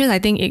communications, I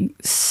think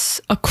it's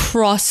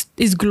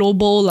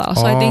global lah.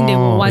 So I think they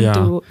will want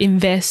to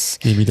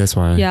invest. Maybe that's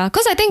why. Yeah,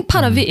 because I think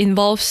part of it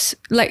involves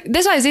like,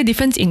 that's why I say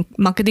difference in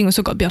marketing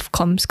also got a bit of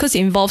comms, because it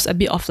involves a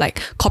bit of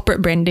like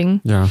corporate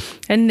branding. Yeah.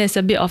 And there's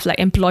a bit of like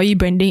employee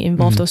branding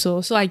involved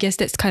also. So I guess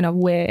that's kind of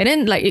where, and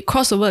then like it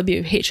crossed over a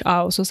bit with HR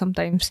also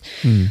sometimes.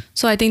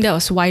 So I think that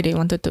was why they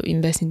wanted to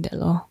invest in that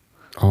law.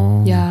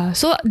 Oh. Yeah.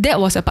 So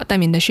that was a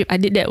part-time internship. I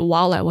did that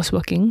while I was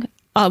working.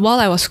 While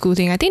I was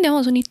schooling. I think that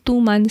was only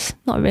 2 months,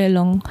 not very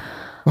long.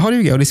 Well, how do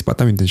you get all this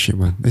part-time internship,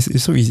 man?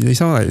 It's so easy. It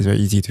sounds like it's very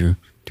easy to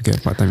get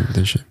a part-time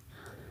internship.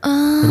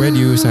 Where do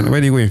you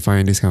go and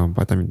find this kind of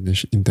part-time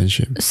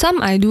internship?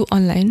 Some I do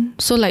online.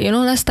 So like,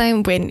 last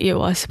time when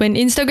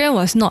Instagram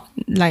was not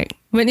like,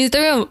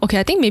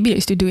 I think maybe they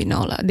still do it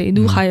now. They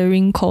do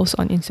hiring calls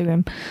on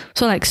Instagram.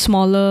 So like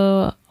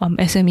smaller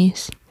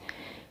SMEs.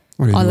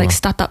 Or like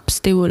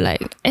startups, they would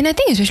like, and I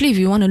think especially if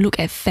you want to look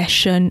at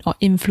fashion or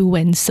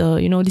influencer,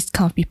 this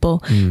kind of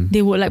people,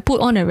 they would like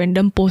put on a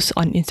random post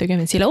on Instagram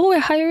and say like, oh, we're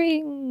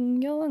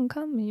hiring, you want to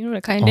come,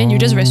 that kind. And then you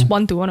just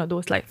respond to one of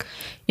those like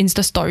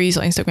Insta stories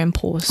or Instagram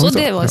posts. So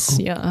that was,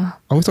 I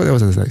always thought that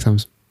was like some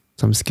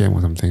scam or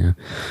something.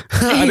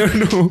 I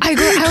don't know. I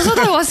also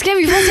thought it was scam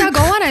before. I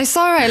got one I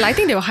saw, right? Like, I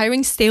think they were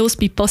hiring sales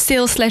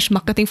 /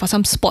 marketing for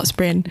some sports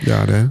brand.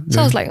 Yeah, so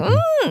I was like,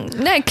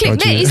 then I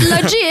clicked, then it's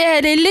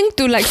legit. They linked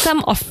to like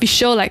some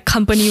official like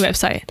company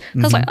website. So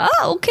I was like,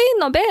 okay,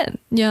 not bad.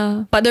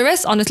 Yeah. But the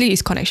rest honestly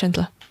is connections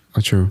lah. Oh,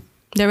 true.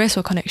 The rest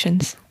were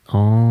connections.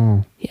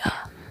 Oh. Yeah.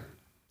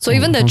 So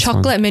even the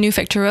chocolate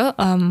manufacturer,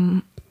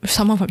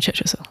 someone from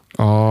church also.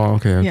 Oh,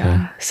 okay.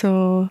 Yeah.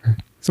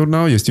 So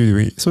now you're still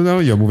doing. So now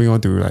you're moving on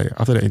to like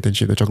after the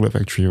internship, the chocolate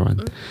factory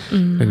one,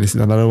 and this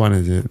is another one,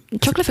 is it?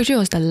 Chocolate factory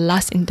was the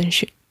last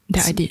internship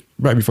that I did.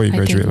 Right before you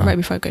graduate, right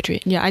before I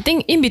graduate. Yeah, I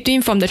think in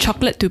between from the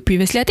chocolate to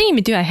previously, I think in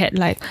between I had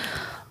like,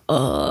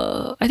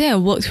 I think I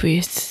worked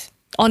with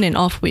on and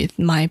off with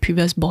my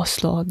previous boss,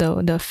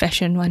 the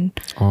fashion one,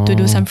 to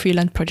do some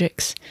freelance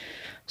projects.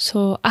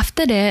 So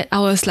after that, I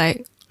was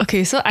like,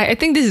 okay, so I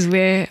think this is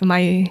where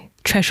my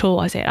threshold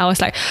was at. I was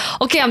like,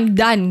 okay, I'm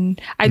done.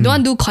 I don't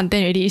want to do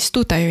content already. It's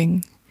too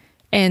tiring.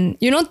 And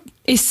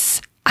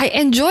I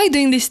enjoy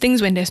doing these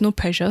things when there's no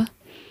pressure.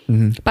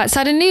 But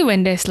suddenly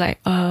when there's like,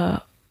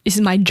 it's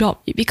my job,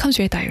 it becomes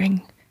very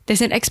tiring.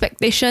 There's an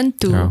expectation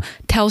to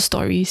tell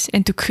stories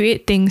and to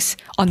create things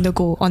on the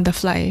go, on the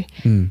fly.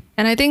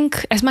 And I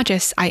think as much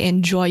as I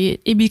enjoy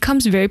it, it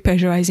becomes very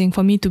pressurizing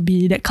for me to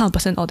be that kind of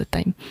person all the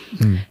time.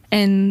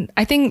 And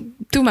I think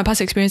through my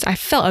past experience, I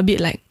felt a bit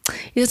like,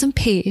 it doesn't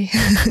pay.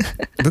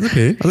 It doesn't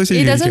pay?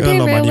 It doesn't pay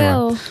very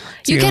well.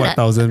 So you can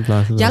 1,000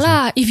 plus. Yeah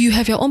lah, if you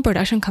have your own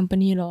production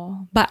company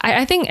lor. But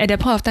I think at that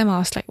point of time, I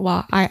was like,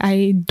 wow,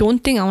 I don't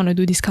think I want to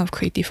do this kind of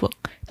creative work.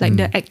 Like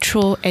the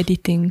actual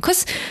editing.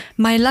 Because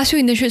my last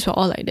few internships were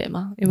all like that.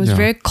 It was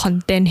very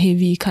content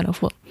heavy kind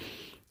of work.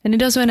 And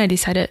that's when I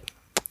decided,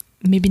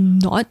 maybe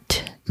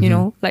not,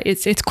 like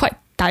it's quite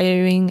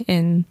tiring,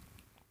 and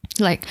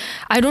like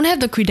I don't have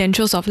the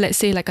credentials of, let's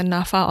say, like a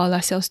NAFA or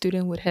LaSalle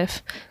student would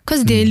have,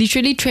 because they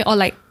literally train, or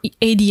like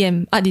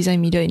ADM, Art Design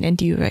Media in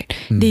NTU, right?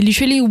 They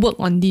literally work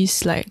on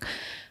these like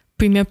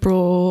Premiere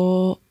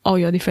Pro, all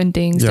your different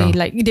things.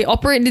 They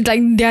operate,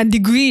 like their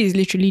degree is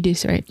literally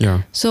this, right?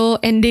 Yeah. So,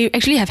 and they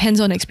actually have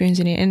hands-on experience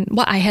in it, and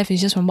what I have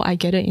is just from what I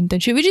get at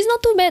internship, which is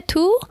not too bad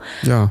too.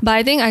 Yeah. But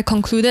I think I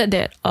concluded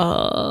that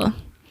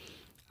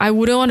I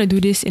wouldn't want to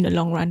do this in the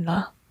long run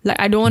lah. Like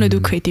I don't want to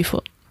do creative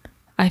work.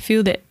 I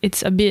feel that it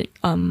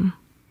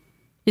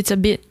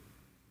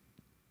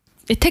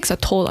takes a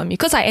toll on me,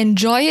 because I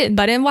enjoy it,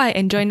 but then what I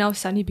enjoy now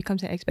suddenly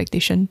becomes an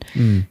expectation.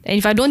 And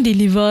if I don't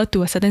deliver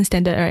to a certain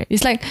standard, right,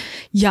 it's like,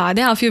 then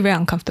I'll feel very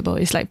uncomfortable.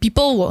 It's like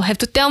people will have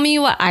to tell me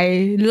what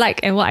I like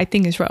and what I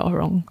think is right or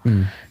wrong.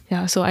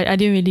 Yeah, so I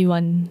didn't really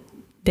want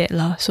that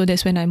lah. So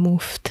that's when I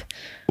moved.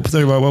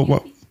 Sorry, but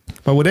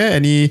were there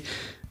any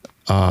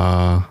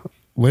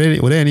were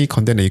there any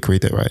content that you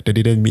created, right, that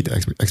didn't meet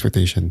the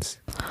expectations,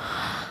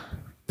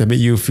 that made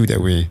you feel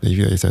that way, that you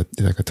feel like it's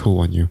like a toll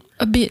on you?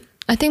 A bit.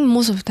 I think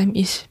most of the time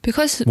is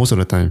because... Most of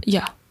the time?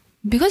 Yeah.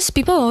 Because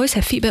people always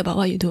have feedback about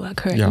what you do,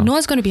 correct? Yeah. No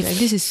one's going to be like,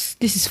 this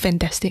is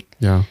fantastic.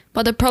 Yeah.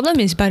 But the problem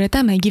is, by the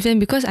time I give them,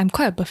 because I'm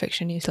quite a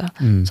perfectionist,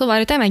 so by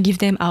the time I give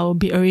them, I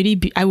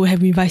will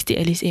have revised it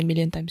at least 8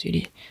 million times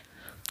already.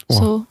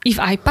 So if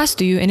I pass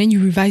to you and then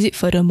you revise it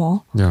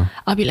furthermore,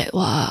 I'll be like,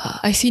 wow,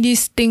 I see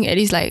this thing at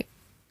least like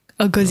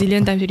a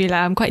gazillion times already.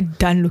 Like I'm quite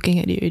done looking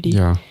at it already.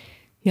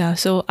 Yeah.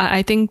 So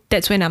I think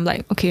that's when I'm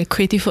like, okay,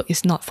 creative work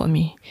is not for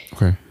me.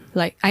 Okay.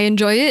 Like I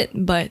enjoy it,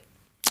 but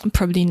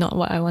probably not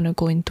what I want to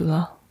go into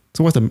lah.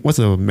 So what's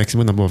the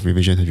maximum number of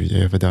revisions have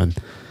you ever done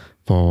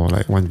for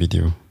like one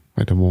video?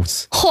 Like the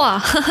most.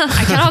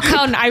 I cannot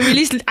count. I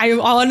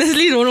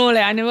honestly don't know.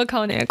 Like I never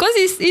count it. Because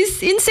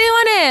it's insane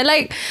one.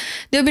 Like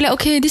they'll be like,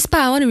 okay, this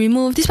part I want to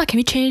remove, this part can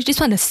we change, this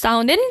one the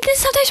sound. Then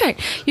sometimes right,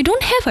 you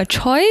don't have a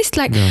choice.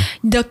 Like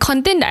the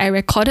content that I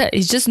recorded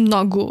is just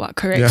not good,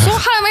 correct? So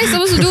how am I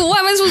supposed to do? What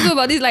am I supposed to do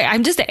about this? Like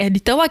I'm just the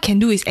editor. What I can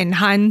do is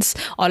enhance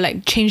or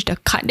like change the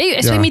cut. Then you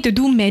expect me to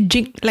do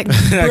magic, like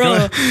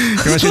bro.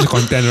 Cannot change the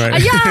content,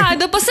 right?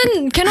 The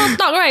person cannot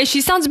talk, right?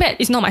 She sounds bad.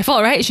 It's not my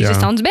fault, right? She just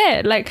sounds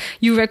bad. Like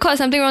you record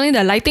something wrong,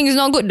 the lighting is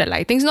not good. The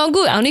lighting's not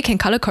good. I only can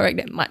color correct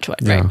that much,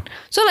 right?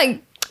 So like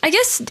I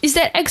guess it's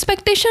that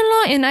expectation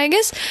and I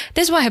guess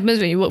that's what happens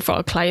when you work for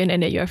a client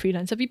and that you're a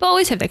freelancer. People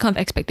always have that kind of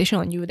expectation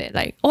on you that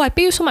like, oh, I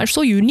pay you so much,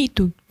 so you need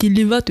to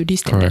deliver to this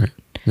standard.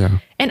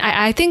 And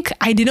I think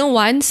I didn't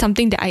want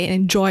something that I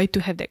enjoy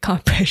to have that kind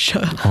of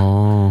pressure.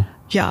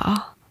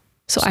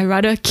 So I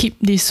rather keep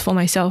this for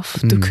myself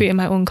to create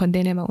my own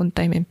content at my own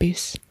time and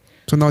pace.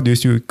 So now do you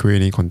still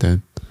create any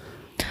content?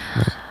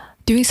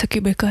 During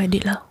circuit breaker I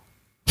did lah.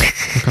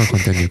 What kind of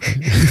content you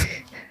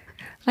create?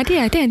 I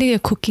think I did a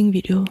cooking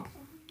video.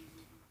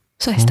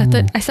 So I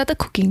started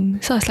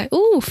cooking. So I was like,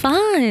 oh,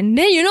 fun.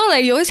 Then you know,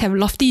 like you always have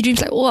lofty dreams,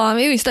 like, oh,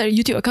 maybe we start a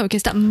YouTube account, we can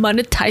start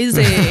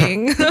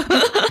monetizing.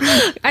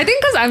 I think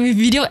because I'm in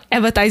video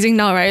advertising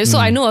now, right? So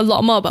I know a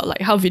lot more about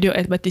like how video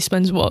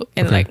advertisements work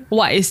and like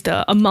what is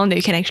the amount that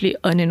you can actually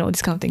earn and all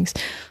these kind of things.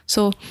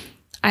 So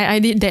I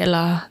did that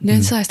lah.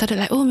 Then so I started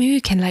like, oh, maybe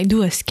we can like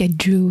do a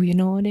schedule, you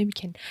know, then we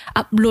can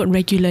upload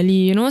regularly,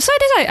 you know. So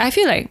that's why I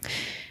feel like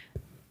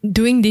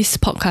doing this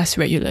podcast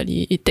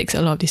regularly, it takes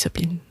a lot of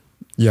discipline.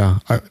 Yeah,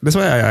 that's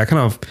why I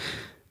kind of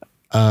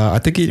I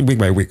take it week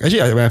by week.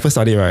 Actually, when I first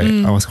started, right,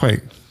 I was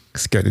quite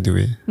scared to do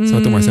it. So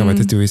I told myself I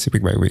just do it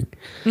week by week.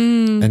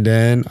 And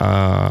then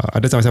I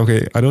just tell myself,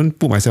 okay, I don't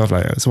put myself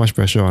like so much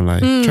pressure on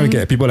like trying to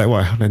get people like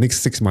what the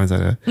next 6 months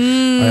like that.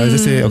 I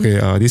just say,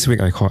 okay, this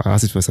week I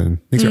ask this person,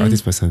 next week I ask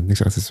this person, next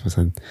week I ask this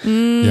person.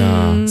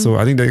 Yeah, so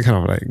I think that kind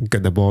of like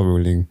get the ball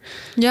rolling.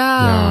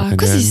 Yeah,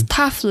 because it's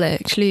tough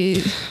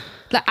actually.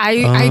 Like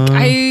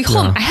I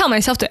held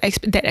myself to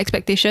that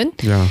expectation.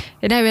 Yeah.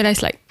 And then I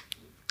realized like,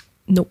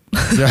 nope.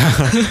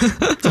 Yeah.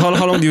 So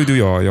how long do you do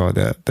your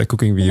the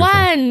cooking video?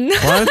 One.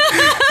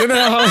 Then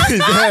how is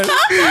that?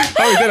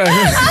 How is that?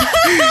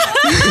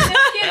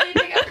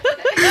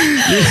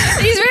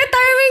 It's very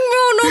tiring,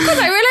 bro. No, because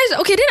I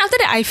realized, okay, then after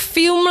that I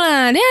film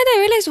lah. Then I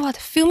realized what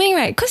filming,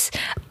 right? Because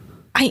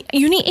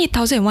you need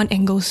 8,001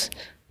 angles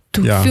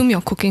to film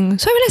your cooking.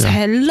 So I realized I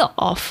had a lot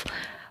of.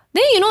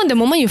 Then you know the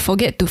moment you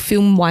forget to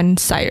film one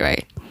side,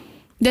 right?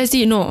 That's it,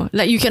 you know.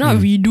 Like you cannot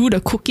redo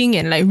the cooking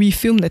and like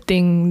refilm the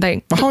thing.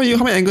 Like but how many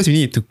angles you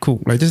need to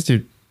cook? Like just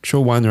to show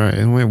one, right?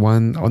 And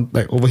one on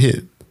like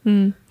overhead.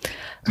 What's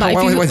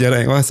the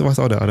other? What's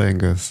all the other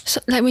angles?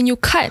 So like when you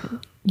cut,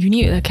 you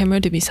need the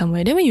camera to be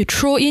somewhere. Then when you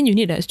throw in, you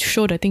need to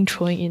show the thing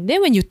throwing in.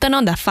 Then when you turn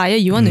on the fire,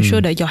 you want to show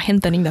that your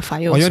hand turning the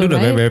fire. You want to do the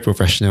very, very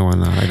professional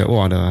one, like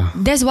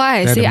that's why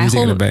I say I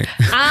hold.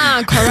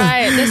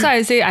 Correct. That's why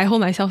I say I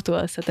hold myself to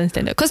a certain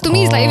standard. Because to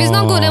me, it's like if it's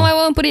not good, then why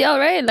won't put it out,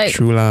 right? Like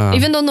true lah.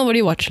 Even though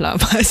nobody watch lah,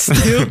 but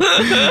still.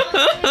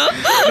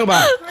 No,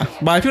 but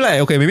I feel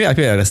like okay, maybe I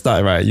feel at the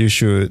start, right? You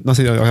should not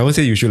say. I won't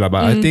say you should lah,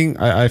 but I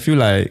think I feel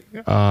like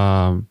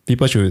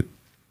people should.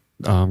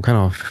 Kind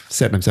of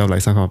set themselves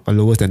like some kind of a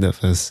lower standard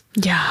first.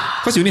 Yeah.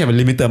 Because you only have a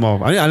limited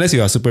amount. Unless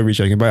you are super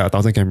rich, you can buy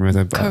 1,000 cameras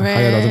and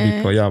hire 1,000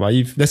 people. Yeah, but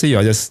if let's say you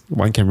are just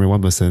one camera,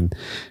 one person,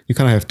 you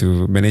kind of have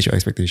to manage your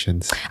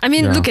expectations. I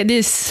mean, look at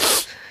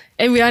this.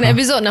 And we are on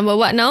episode number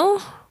what now?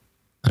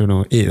 I don't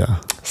know, 8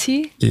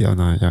 See? 8 or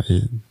 9, yeah,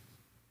 8.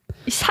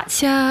 It's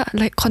hard,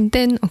 like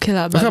content, okay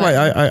lah. But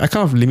I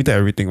kind of limited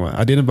everything.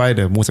 I didn't buy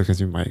the most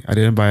expensive mic. I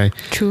didn't buy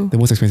the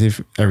most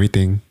expensive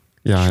everything.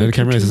 Yeah, the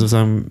camera is also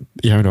some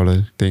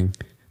 $800 thing.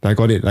 I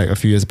got it like a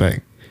few years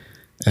back.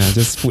 And I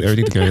just put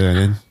everything together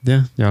and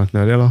then, like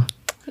that.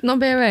 Not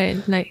bad,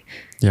 right? Like,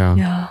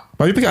 yeah.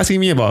 But people keep asking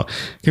me about,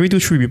 can we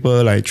do 3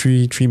 people, like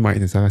three mics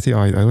and stuff? I say,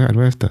 I don't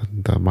have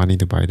the money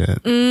to buy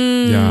that.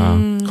 Yeah.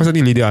 Because I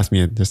think Lydia asked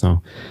me just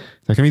now.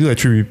 Like, can we do like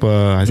 3 people?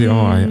 I say,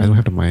 I don't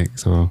have the mic,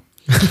 so...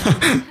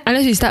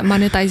 Unless you start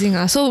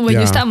monetizing. So when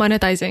you start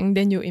monetizing,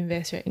 then you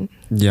invest, right?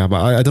 Yeah, but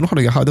I don't know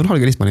how to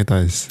get this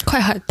monetized.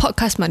 Quite hard.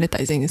 Podcast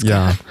monetizing is quite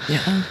hard.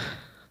 Yeah.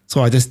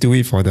 So I just do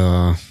it for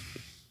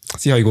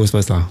see how it goes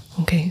first lah.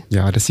 Okay.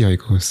 Yeah, I just see how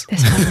it goes.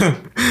 That's fine.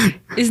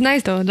 It's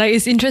nice though. Like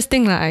it's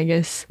interesting lah, I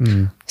guess.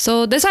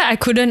 So that's why I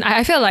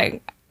felt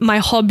like my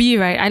hobby,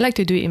 right? I like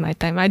to do it in my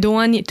time. I don't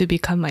want it to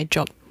become my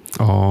job.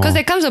 Because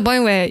there comes a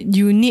point where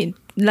you need,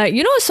 like,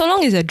 you know, so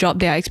long as a job,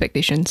 there are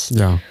expectations.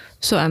 Yeah.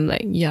 So I'm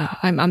like,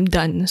 I'm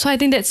done. So I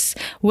think that's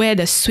where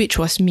the switch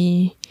was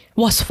me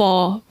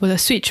the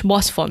switch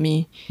was for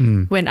me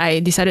when I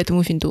decided to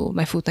move into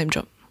my full-time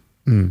job.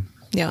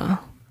 Yeah.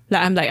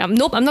 I'm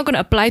not going to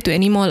apply to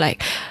any more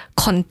like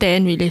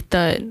content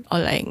related or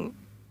like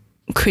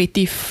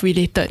creative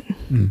related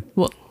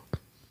work.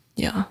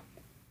 Yeah.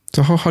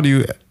 So how do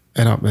you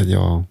end up at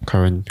your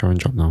current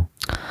job now?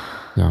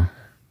 Yeah.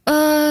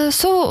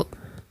 So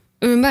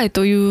remember I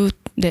told you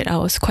that I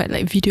was quite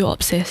like video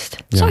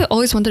obsessed. Yeah. So I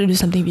always wanted to do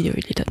something video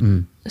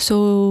related.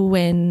 So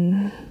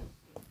when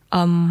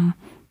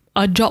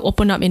a job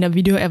opened up in a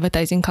video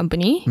advertising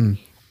company,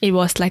 it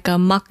was like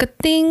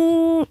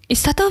it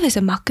started off as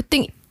a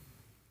marketing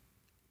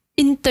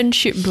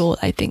internship role,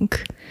 I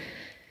think.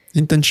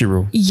 Internship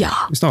role? Yeah.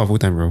 It's not a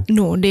full-time role?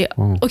 No, they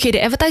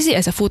advertised it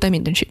as a full-time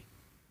internship.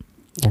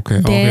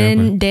 Okay.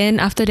 Then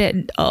after that,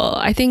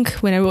 I think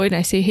when I wrote it,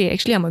 I say, hey,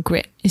 actually I'm a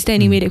grad. Is there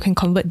any way that you can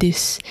convert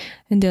this?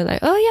 And they're like,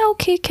 oh yeah,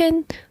 okay,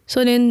 can.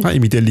 So then...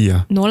 immediately?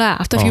 No lah,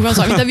 after a few rounds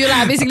of interview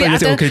lah, basically.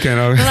 After, okay, can.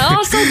 Okay.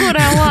 Oh, so good.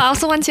 I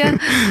also want to.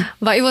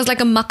 But it was like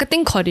a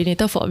marketing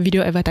coordinator for a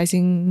video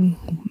advertising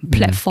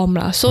platform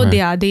lah. So they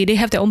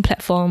have their own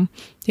platform.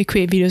 They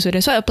create videos with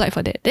it. So I applied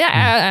for that.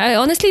 I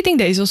honestly think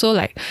that is also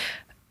like...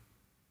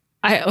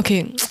 I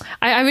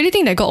really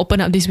think that God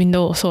opened up this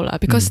window also lah,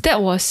 because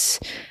that was,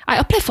 I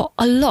applied for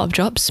a lot of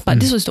jobs, but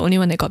this was the only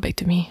one that got back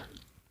to me.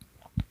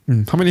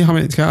 How many, can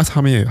I ask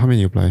how many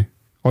you apply?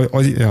 Or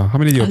how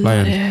many did you apply?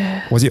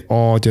 And was it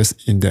all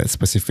just in that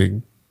specific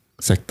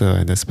sector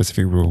and that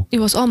specific role? It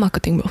was all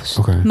marketing roles.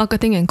 Okay.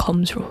 Marketing and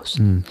comms roles.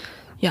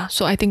 Yeah,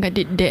 so I think I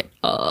did that.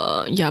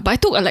 But I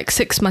took a like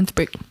 6-month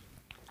break.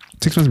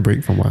 6 months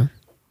break from what?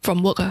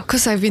 From work,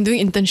 because I've been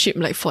doing internship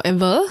like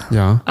forever.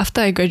 Yeah.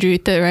 After I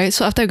graduated, right?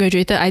 So after I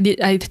graduated,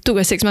 I took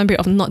a 6-month break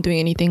of not doing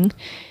anything,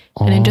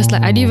 and then just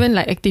like I didn't even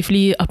like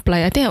actively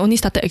apply. I think I only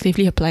started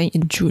actively applying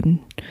in June.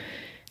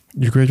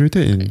 You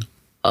graduated in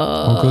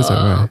August,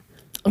 right?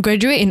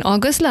 Graduate in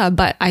August lah,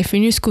 but I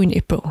finished school in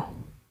April.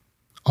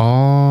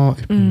 Oh,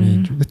 April, May,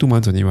 June. That's 2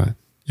 months only, what?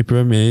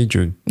 April, May,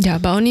 June. Yeah,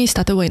 but I only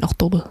started work in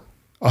October.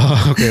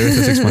 Oh, okay, that's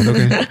a 6 months.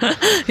 Okay.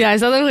 Yeah, I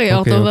started work in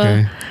October.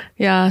 Okay.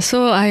 Yeah,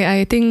 so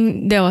I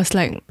think there was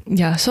like,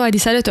 so I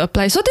decided to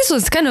apply. So this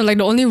was kind of like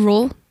the only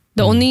role,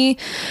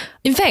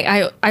 in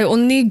fact, I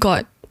only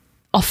got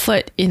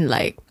offered in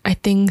like, I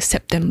think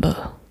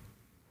September.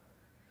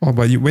 Oh,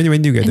 but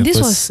when do you get the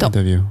first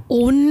interview? This was the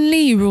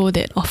only role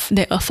that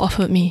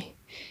offered me.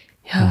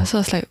 Yeah, so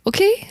I was like,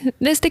 okay,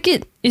 let's take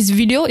it. It's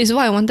video, is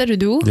what I wanted to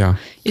do. Yeah.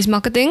 It's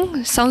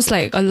marketing, sounds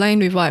like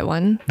aligned with what I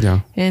want. Yeah.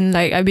 And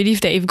like, I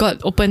believe that if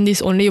God opened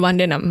this only one,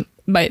 then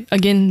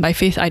by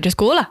faith, I just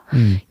go lah.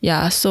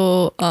 Yeah,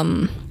 so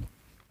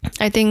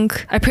I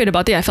think I prayed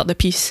about it, I felt the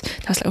peace.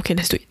 I was like, okay,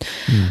 let's do it.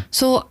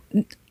 So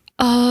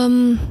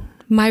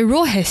my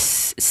role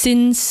has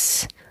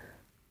since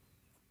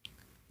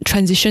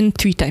transitioned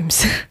 3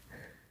 times.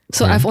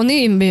 So I've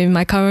only been in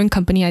my current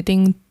company, I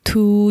think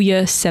 2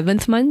 years, 7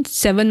 months.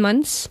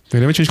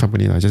 They never changed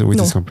company, just always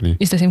this company.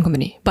 It's the same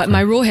company. But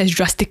my role has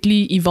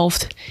drastically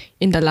evolved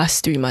in the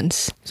last 3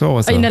 months. So what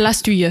was in the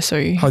last 3 years,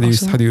 sorry. How do you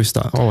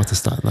start? What was the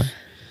start like?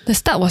 The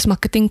start was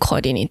marketing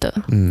coordinator.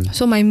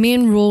 So my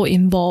main role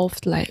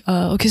involved like,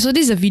 so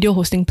this is a video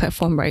hosting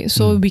platform, right?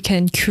 So we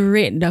can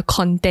curate the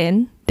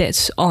content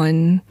that's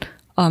on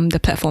the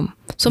platform.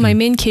 So my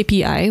main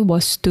KPI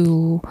was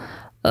to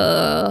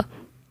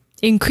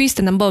increase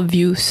the number of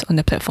views on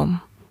the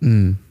platform.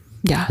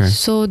 Yeah, okay.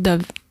 So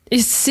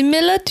it's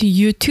similar to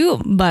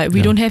YouTube, but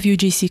we don't have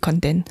UGC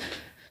content.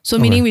 So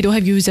meaning we don't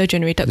have user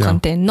generated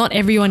content. Not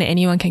everyone and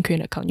anyone can create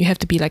an account. You have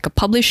to be like a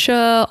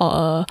publisher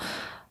or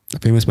a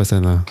famous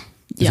person lah.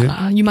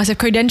 You must have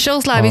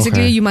credentials lah.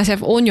 Basically, you must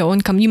have owned your own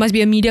company. You must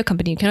be a media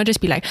company. You cannot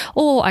just be like,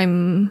 oh,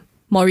 I'm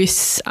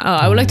Maurice.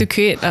 I would like to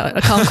create an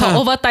account called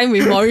Overtime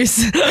with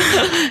Maurice.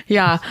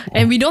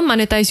 And we don't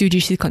monetize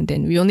UGC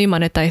content. We only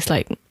monetize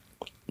like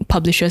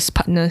publishers,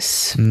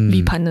 partners,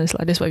 V partners,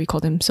 that's what we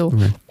call them. So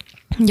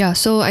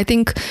so I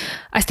think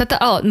I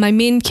started out my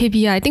main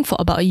KPI, I think for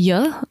about a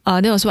year.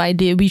 That was what I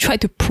did. We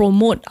tried to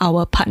promote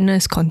our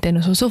partners' content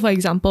also. So for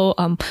example,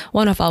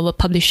 one of our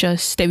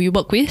publishers that we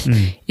work with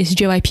is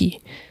JYP.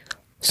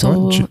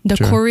 So the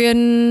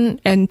Korean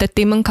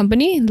entertainment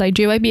company, like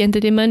JYP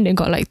Entertainment, they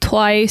got like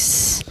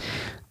Twice.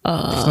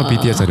 It's not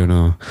BTS, I don't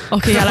know.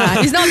 Okay,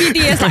 it's not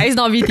BTS, it's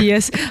not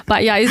BTS.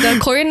 But yeah, it's the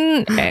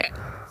Korean.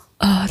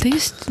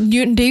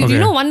 You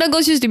know Wonder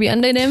Girls used to be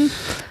under them?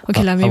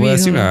 Okay maybe. I will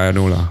assume I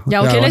know lah.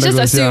 Yeah, okay, let's just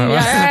assume.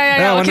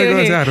 Yeah, Wonder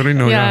Girls, I don't really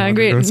know. Yeah,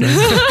 great.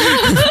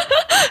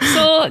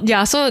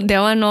 So that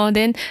one,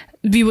 then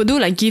we would do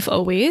like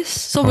giveaways.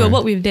 So we'll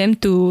work with them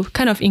to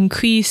kind of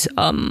increase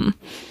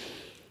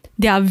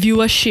their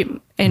viewership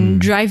and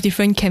drive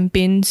different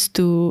campaigns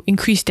to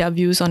increase their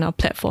views on our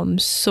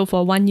platforms. So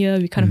for 1 year,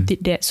 we kind of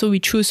did that. So we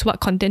choose what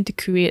content to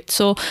create.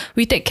 So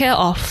we take care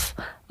of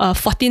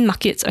 14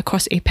 markets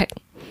across APAC.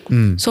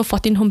 So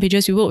 14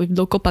 homepages, we work with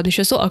local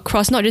publishers. So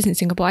across, not just in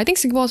Singapore. I think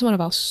Singapore is one of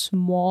our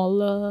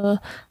smaller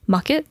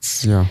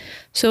markets. Yeah.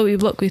 So we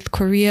work with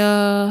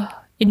Korea,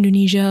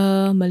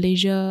 Indonesia,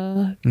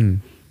 Malaysia,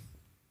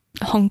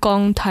 Hong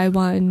Kong,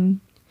 Taiwan,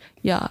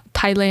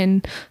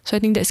 Thailand. So I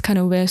think that's kind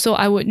of where. So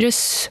I would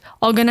just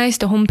organize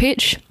the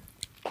homepage.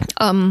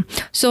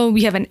 So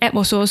we have an app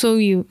also, so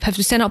you have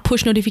to send out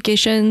push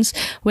notifications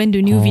when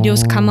do new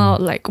videos come out,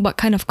 like what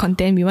kind of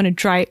content we want to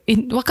drive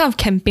in, what kind of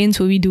campaigns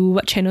will we do,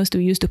 what channels do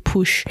we use to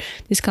push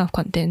this kind of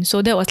content.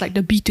 So that was like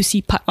the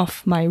B2C part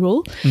of my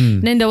role.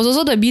 Then there was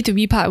also the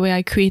B2B part where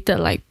I created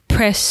like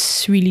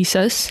press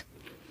releases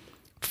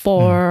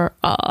for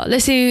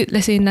let's say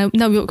now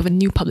we work with a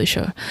new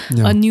publisher,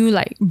 a new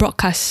like a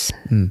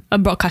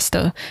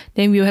broadcaster.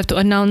 Then we will have to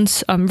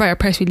announce, write a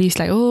press release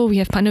like, oh, we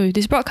have partnered with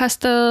this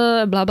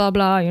broadcaster, blah blah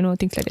blah, you know,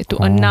 things like that, to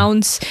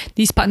announce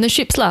these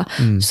partnerships lah.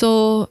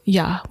 So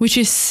yeah, which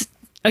is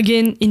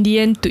again in the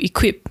end to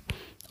equip,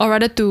 or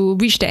rather to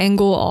reach the end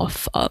goal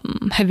of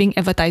having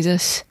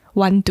advertisers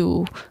want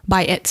to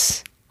buy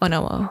ads on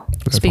our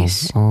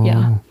space.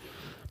 Yeah.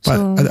 But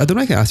so, I don't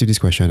know if I can ask you this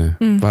question,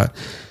 but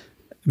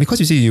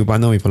because you see you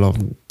partner with a lot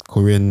of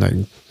Korean like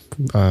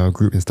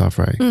group and stuff,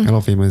 right? A lot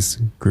of famous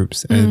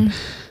groups. And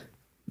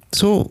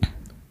so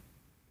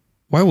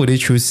why would they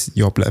choose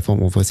your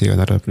platform over say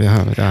another player?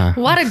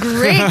 What a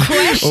great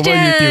question. Over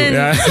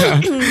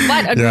YouTube.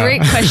 What a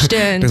great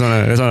question. That's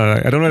one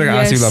I don't know if I can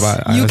ask you,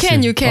 but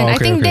you can. I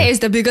think that is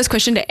the biggest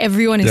question that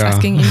everyone is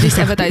asking in this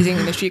advertising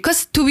industry.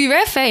 Because to be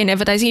very fair in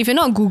advertising, if you're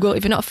not Google,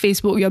 if you're not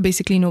Facebook, you're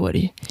basically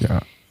nobody.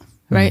 Yeah.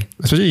 Right?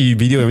 Especially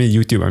video,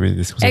 YouTube,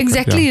 this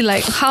exactly,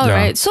 like how,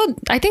 right? So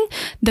I think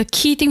the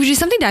key thing, which is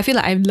something that I feel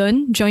like I've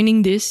learned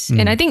joining this,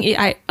 and I think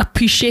I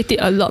appreciate it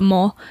a lot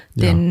more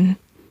than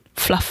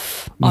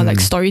fluff or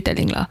like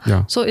storytelling lah.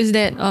 So is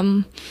that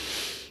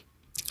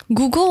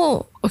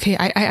Google, okay,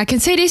 I can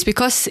say this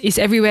because it's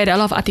everywhere. There are a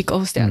lot of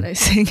articles that are like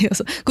saying it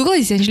also. Google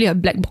is essentially a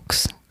black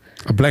box.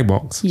 A black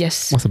box?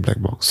 Yes. What's a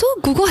black box? So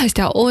Google has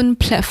their own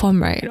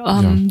platform, right?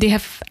 They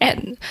have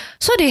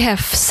so they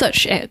have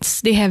search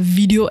ads, they have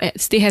video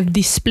ads, they have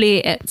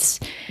display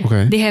ads.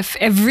 Okay. They have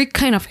every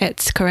kind of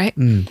ads, correct?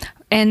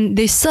 And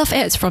they serve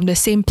ads from the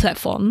same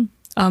platform,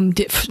 from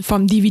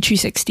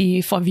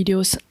DV360 for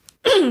videos,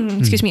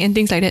 excuse me, and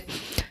things like that.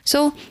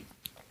 So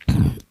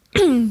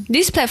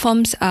these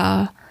platforms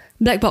are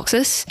black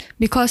boxes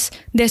because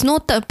there's no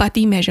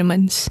third-party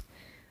measurements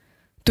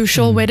to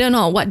show whether or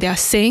not what they are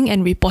saying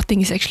and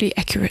reporting is actually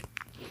accurate.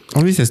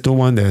 Obviously, there's no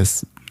one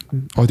that's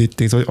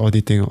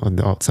auditing on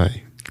the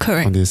outside.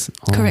 Correct. On this.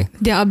 Correct.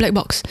 They are a black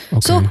box. Okay.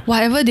 So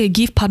whatever they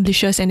give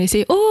publishers and they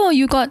say, oh,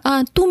 you got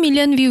 2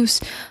 million views.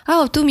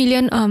 Out of 2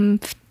 million,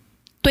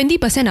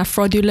 20% are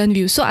fraudulent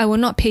views. So I will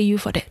not pay you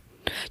for that.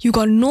 You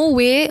got no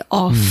way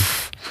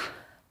of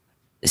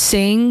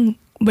saying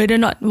whether or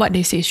not what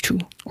they say is true.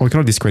 Or you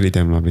cannot discredit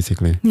them,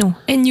 basically. No.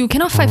 And you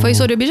cannot fight for it.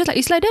 So they'll be just like,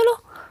 it's like that,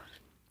 lor.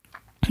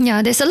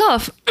 Yeah, there's a lot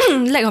of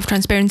lack of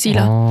transparency.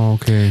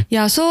 Okay.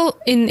 Yeah, so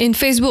in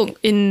Facebook,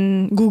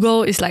 in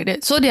Google, it's like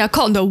that. So they are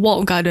called the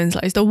walled gardens.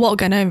 It's the walled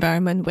garden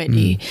environment where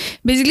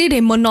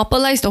they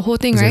monopolize the whole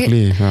thing,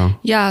 exactly, right?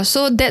 Yeah,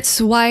 so that's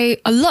why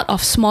a lot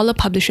of smaller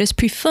publishers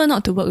prefer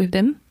not to work with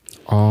them.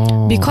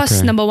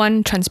 Because number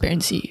one,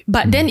 transparency.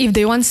 But then if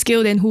they want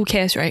scale, then who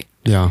cares, right?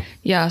 Yeah.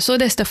 Yeah, so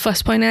that's the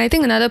first point. And I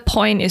think another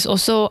point is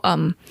also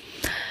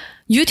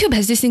YouTube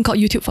has this thing called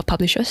YouTube for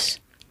Publishers.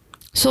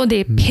 So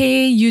they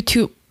pay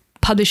YouTube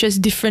publishers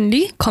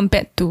differently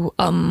compared to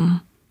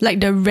like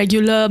the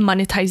regular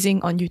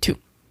monetizing on YouTube.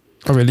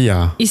 Oh really?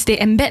 Yeah. Is they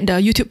embed the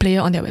YouTube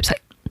player on their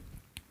website.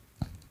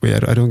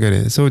 Wait, I don't get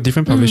it. So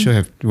different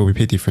publisher will be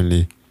paid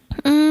differently.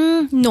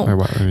 No,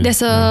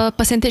 there's a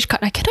percentage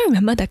cut. I cannot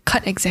remember the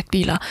cut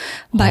exactly lah.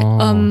 But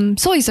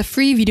so it's a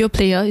free video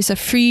player. It's a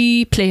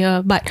free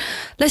player. But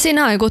let's say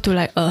now I go to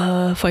like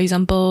for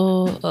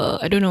example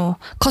I don't know,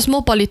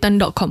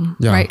 cosmopolitan.com,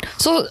 right?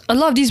 So a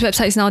lot of these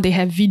websites now, they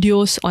have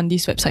videos on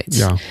these websites.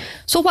 Yeah.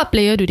 So what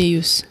player do they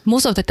use?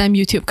 Most of the time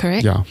YouTube,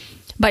 correct? Yeah.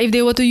 But if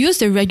they were to use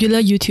the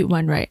regular YouTube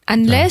one, right?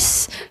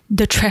 Unless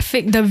the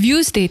traffic, the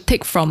views they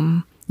take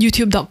from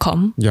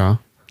YouTube.com. Yeah.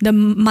 The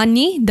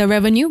money, the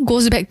revenue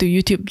goes back to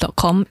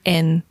YouTube.com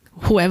and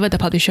whoever the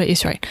publisher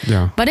is, right?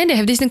 Yeah. But then they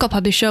have this thing called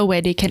publisher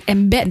where they can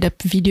embed the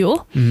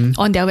video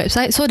on their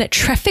website so that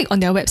traffic on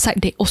their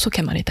website, they also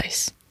can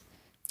monetize.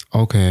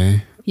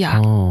 Okay.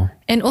 Yeah.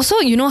 And also,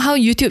 you know how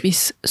YouTube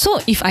is... So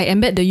if I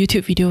embed the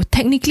YouTube video,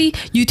 technically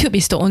YouTube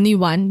is the only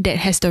one that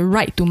has the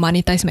right to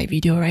monetize my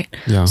video, right?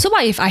 Yeah. So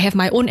what if I have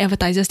my own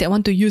advertisers that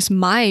want to use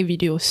my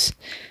videos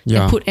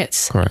and put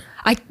ads? Correct.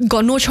 I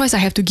got no choice. I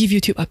have to give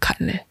YouTube a cut.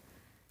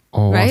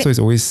 Right? So it's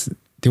always...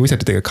 They always have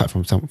to take a cut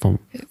from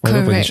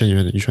whatever position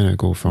you're trying to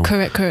go from.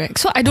 Correct.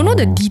 So I don't know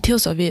the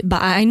details of it,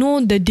 but I know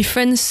the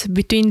difference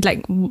between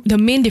like the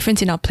main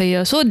difference in our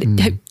player. So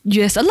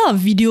there's a lot of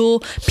video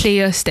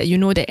players that you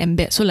know that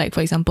embed. So like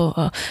for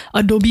example,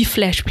 Adobe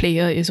Flash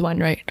player is one,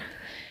 right?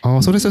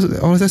 So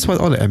that's what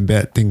all the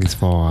embed thing is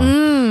for.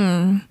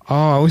 I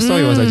always thought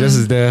it was like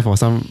just there for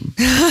some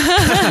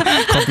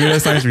computer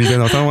science reason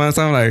or some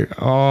like,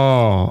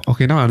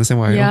 okay, now I understand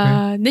why.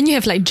 Yeah, then you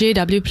have like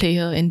JW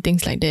player and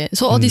things like that.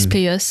 So all these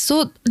players,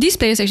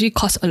 actually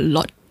cost a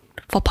lot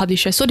for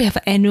publishers. So they have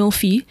an annual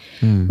fee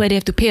where they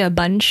have to pay a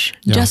bunch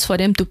just for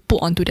them to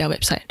put onto their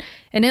website.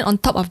 And then on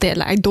top of that,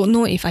 like I don't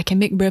know if I can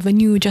make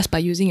revenue just by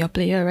using your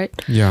player, right?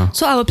 Yeah.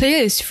 So our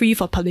player is free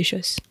for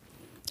publishers.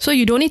 So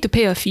you don't need to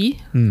pay a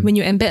fee when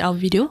you embed our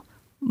video,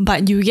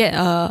 but you get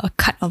a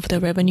cut of the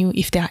revenue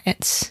if there are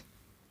ads.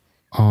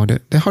 Oh, then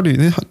how do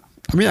you...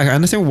 I mean, I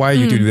understand why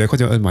you do that because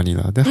you earn money.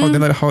 Then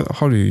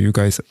how do you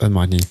guys earn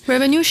money?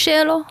 Revenue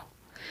share lor.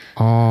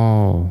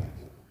 Oh.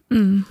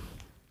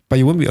 But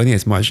you won't be earning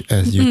as much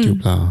as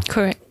YouTube lah.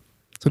 Correct.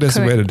 So that's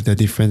where the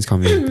difference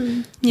comes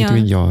in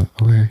between your...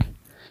 Okay.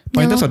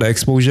 But in terms of the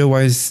exposure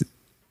wise,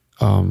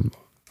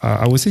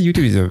 I would say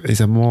YouTube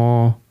is a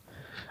more...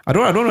 I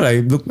don't know.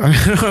 Like look, I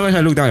don't know I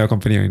look down at your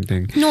company or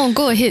anything. No,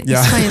 go ahead. Yeah.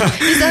 It's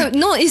fine.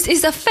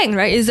 It's a fact,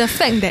 right? It's a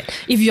fact that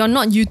if you're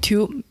not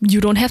YouTube, you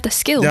don't have the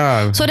skill.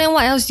 Yeah. So then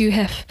what else do you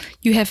have?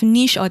 You have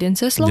niche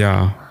audiences, lor.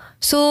 Yeah.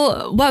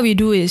 So what we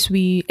do is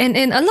and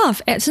a lot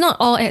of ads, not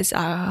all ads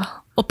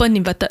are open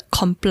inverted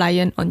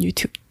compliant on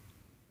YouTube.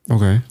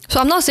 Okay. So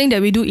I'm not saying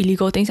that we do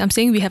illegal things. I'm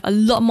saying we have a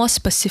lot more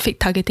specific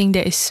targeting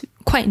that is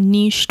quite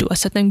niche to a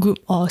certain group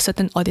or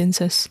certain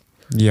audiences.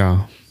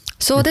 Yeah.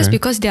 So that's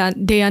because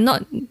they are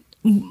not,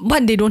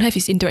 what they don't have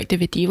is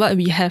interactivity. What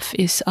we have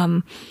is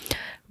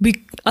we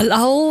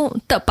allow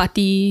third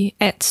party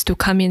ads to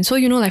come in. So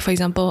like for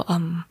example,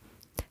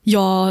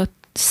 your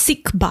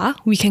seek bar,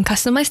 we can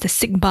customize the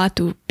seek bar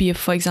to be,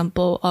 for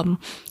example,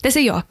 let's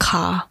say you're a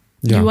car.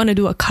 Yeah. You want to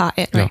do a car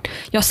ad, right? Yeah.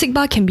 Your seek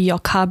bar can be your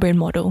car brand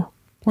model.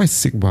 What is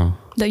seek bar?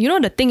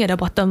 The thing at the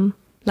bottom,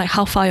 like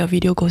how far your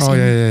video goes in. Oh,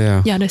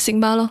 yeah. Yeah, the seek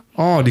bar lor.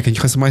 Oh, they can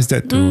customize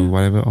that to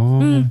whatever.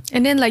 Oh.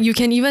 And then like you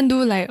can even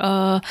do like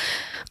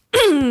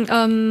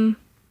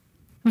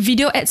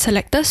video ad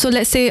selector. So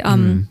let's say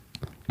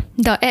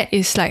the ad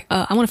is like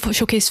I want to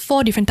showcase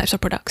 4 different types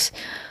of products.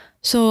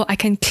 So I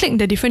can click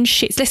the different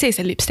shades. Let's say it's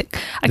a lipstick.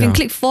 I can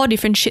click 4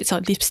 different shades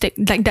of lipstick.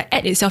 Like the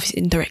ad itself is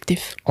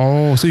interactive.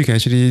 Oh, so you can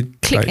actually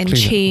click and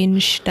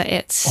change the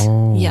ads.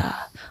 Oh. Yeah.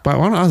 But I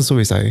want to ask also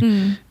is like,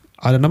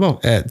 are the number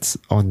of ads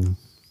on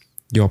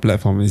your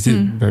platform, is it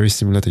very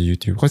similar to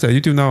YouTube? Because like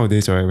YouTube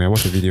nowadays, right, when I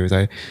watch a video, it's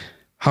like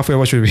halfway I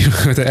watch the video,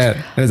 there's an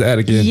ad. There's an ad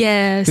again.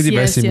 Yes. Is it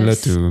very similar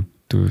to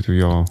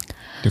your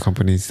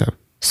company's stuff?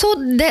 So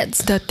that's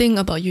the thing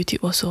about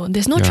YouTube also.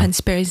 There's no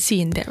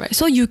transparency in that, right?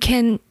 So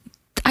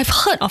I've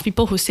heard of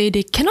people who say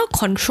they cannot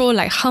control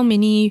like how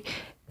many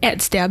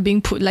ads that are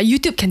being put. Like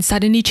YouTube can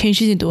suddenly change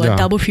it into a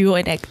double pre-roll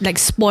and like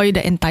spoil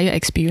the entire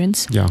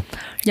experience.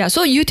 Yeah.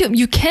 So YouTube,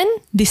 you can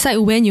decide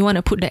when you want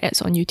to put the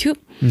ads on YouTube.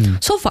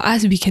 So for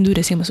us, we can do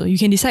the same also. You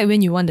can decide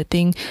when you want the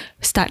thing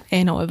start,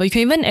 end, or whatever. You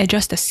can even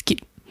adjust the skip.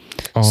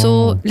 Oh.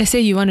 So let's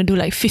say you want to do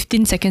like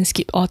 15-second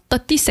skip or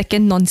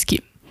 30-second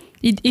non-skip.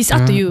 It's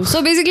up to you.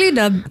 So basically,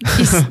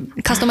 it's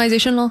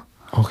customization lor.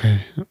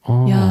 Okay.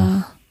 Oh.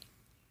 Yeah.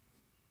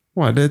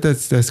 Wow,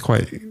 that's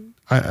quite.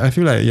 I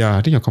feel like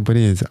I think your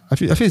company is. I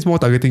feel it's more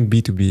targeting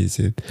B2B, is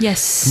it?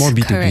 Yes, more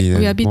B2B. correct.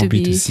 We are B2B. More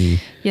B2C.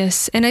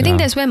 Yes, and I think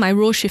that's where my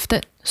role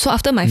shifted. So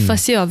after my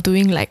first year of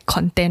doing like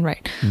content,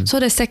 right? So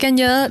the second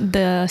year,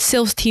 the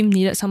sales team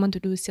needed someone to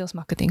do sales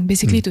marketing,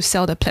 basically to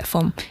sell the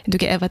platform and to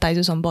get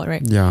advertisers on board,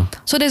 right? Yeah.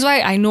 So that's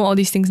why I know all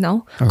these things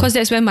now, because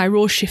that's where my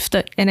role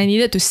shifted, and I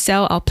needed to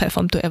sell our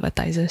platform to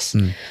advertisers.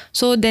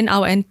 So then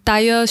our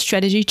entire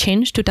strategy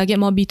changed to target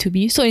more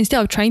B2B. So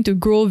instead of trying to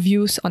grow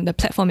views on the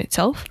platform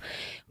itself,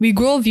 we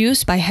grow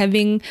views by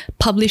having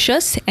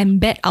publishers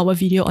embed our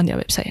video on their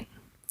website.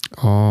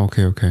 Oh,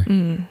 okay.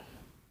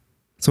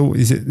 So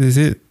is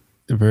it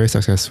very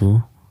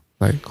successful?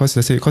 Like, cause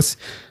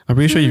I'm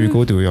pretty sure if you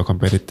go to your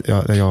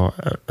competitor, your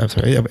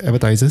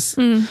advertisers,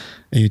 and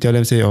you tell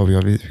them, say, oh, we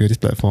have this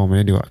platform, and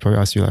then they'll probably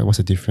ask you like, what's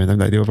the difference?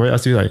 And like they'll probably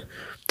ask you like,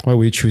 why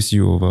would you choose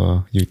you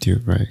over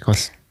YouTube, right?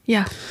 Because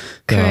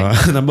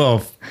the number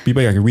of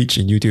people you can reach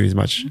in YouTube is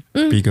much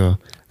bigger.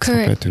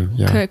 Correct.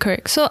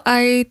 Correct. So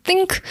I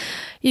think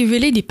it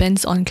really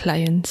depends on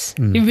clients.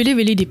 It really,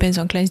 really depends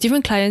on clients.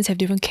 Different clients have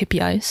different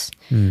KPIs.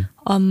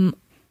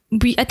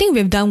 I think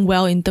we've done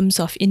well in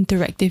terms of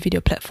interactive video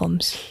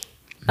platforms.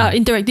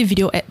 Interactive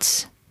video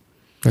ads.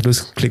 Like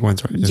those click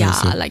ones, right?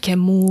 Yeah, like can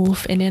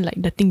move, and then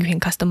like the thing you can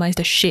customize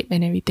the shape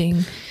and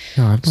everything.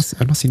 Yeah,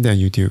 I've not seen that on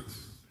YouTube.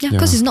 Yeah,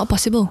 because it's not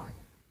possible.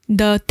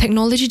 The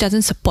technology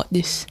doesn't support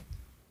this.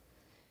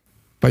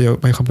 But your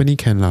company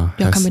can lah.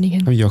 Your company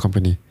can. I mean, your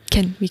company.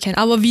 We can.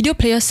 Our video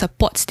player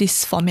supports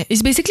this format.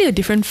 It's basically a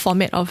different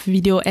format of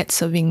video ad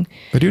serving.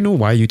 But do you know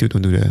why YouTube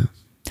don't do that?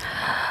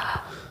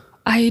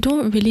 I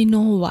don't really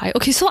know why.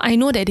 Okay, so I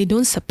know that they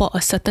don't support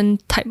a certain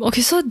type.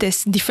 Okay, so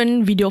there's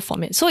different video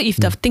formats. So if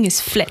the thing is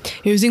flat,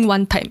 you're using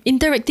one type.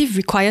 Interactive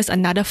requires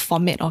another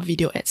format of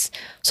video ads.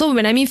 So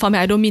when I mean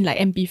format, I don't mean like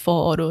MP4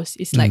 or those.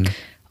 It's like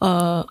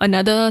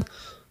another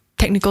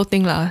technical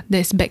thing lah,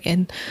 that's back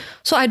end.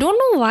 So I don't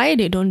know why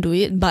they don't do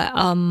it, but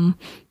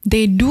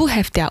they do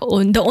have their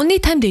own. The only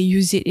time they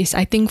use it is,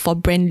 I think, for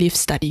brand lift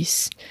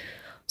studies.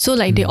 So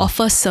like they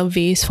offer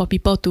surveys for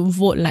people to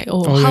vote like,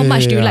 how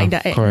much do you like the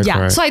ad?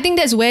 Correct. So I think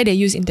that's where they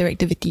use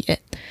interactivity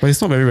at. But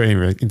it's not very,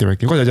 very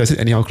interactive because I just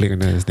anyhow click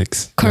and then it's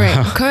next.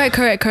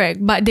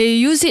 Correct. But they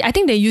use it, I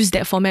think they use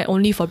that format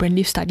only for brand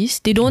lift studies.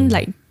 They don't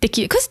like take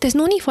it because there's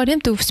no need for them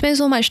to spend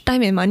so much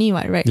time and money,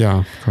 right?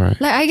 Yeah, correct.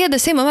 Like I get the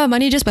same amount of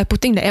money just by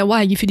putting the ad.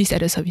 Why I give you this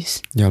added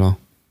service? Yeah,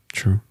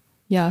 true.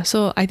 Yeah,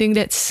 so I think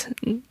that's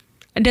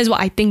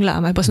what I think lah.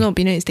 My personal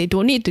opinion is they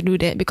don't need to do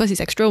that because it's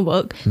extra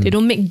work. They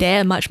don't make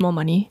that much more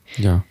money.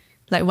 Yeah.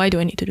 Like why do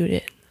I need to do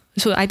that?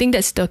 So I think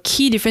that's the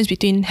key difference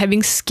between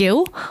having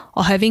scale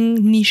or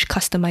having niche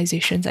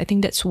customizations. I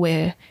think that's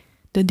where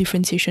the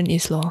differentiation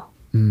is lor.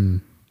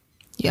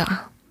 Yeah.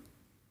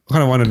 I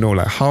kind of want to know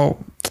like how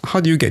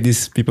do you get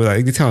these people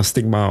like this kind of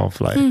stigma of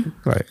like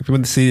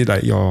people say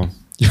like your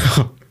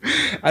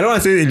I don't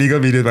want to say illegal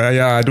videos, but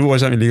yeah, I do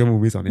watch some illegal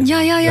movies on it.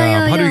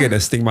 Yeah. How do you get the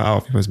stigma out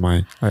of people's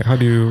mind? Like how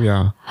do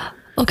you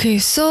Okay,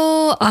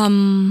 so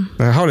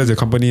like how does the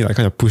company like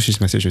kind of push this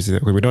message? Is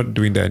it okay, we're not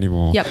doing that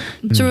anymore? Yep.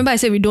 So remember I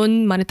said we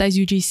don't monetize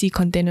UGC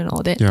content and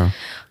all that. Yeah.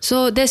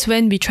 So that's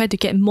when we try to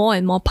get more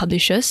and more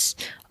publishers,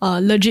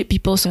 legit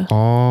people. So.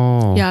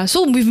 Oh. Yeah.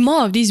 So with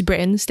more of these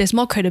brands, there's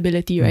more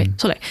credibility, right?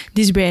 So like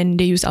this brand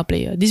they use our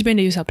player, this brand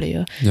they use our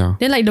player. Yeah.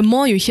 Then like the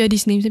more you hear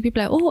these names, then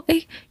people are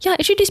like,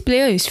 actually this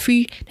player is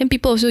free. Then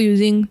people also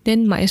using,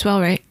 then might as well,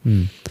 right?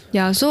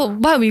 Yeah. So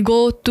what we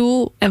go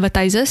to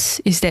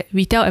advertisers is that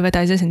we tell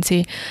advertisers and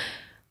say,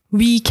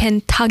 we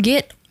can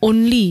target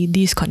only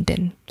these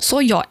content. So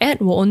your ad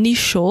will only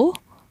show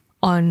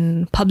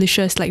on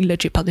publishers, like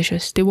legit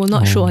publishers. They will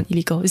not show on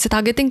illegal. It's a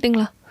targeting thing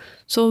lah.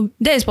 So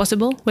that is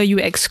possible where you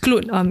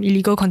exclude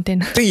illegal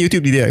content. I think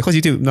YouTube did that because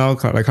YouTube now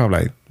kind of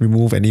like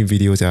remove any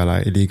videos that are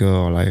like illegal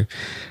or like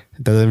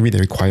doesn't meet the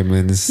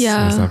requirements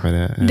and stuff like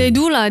that. And they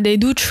do lah. They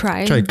do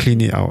try. Try to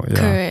clean it out. Yeah.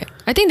 Correct.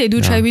 I think they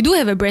do try. We do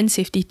have a brand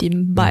safety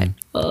team, but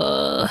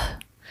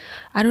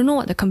I don't know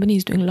what the company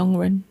is doing long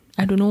run.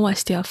 I don't know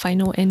what's their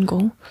final end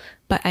goal,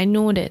 but I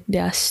know that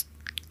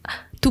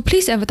to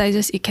please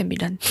advertisers, it can be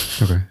done.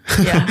 Okay.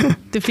 Yeah,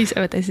 to please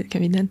advertisers, it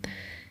can be done.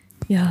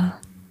 Yeah.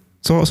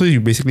 So you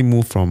basically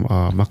move from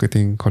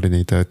marketing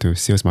coordinator to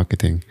sales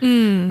marketing,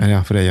 and then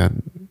after that,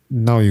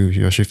 now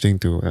you're shifting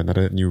to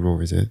another new role,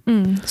 is it?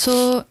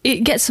 So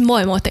it gets more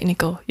and more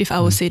technical, if I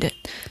would say that.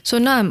 So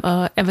now I'm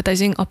a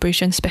advertising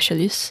operations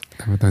specialist.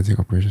 Advertising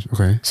operations,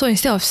 okay.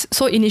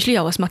 So initially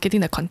I was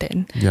marketing the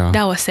content. Yeah.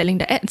 Then I was selling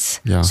the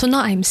ads. Yeah. So now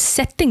I'm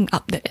setting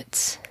up the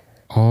ads.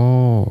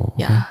 Oh.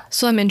 Okay. Yeah.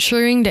 So I'm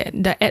ensuring that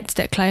the ads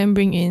that client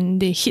bring in,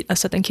 they hit a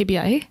certain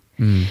KPI.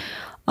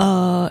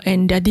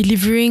 And they're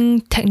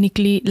delivering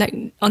technically, like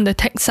on the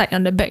tech side,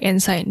 on the back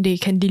end side, they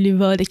can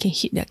deliver, they can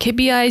hit their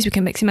KPIs, we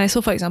can maximize.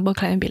 So for example,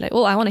 client be like,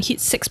 I want to hit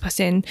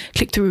 6%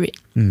 click-through rate.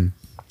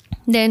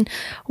 Then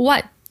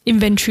what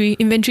inventory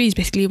is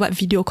basically what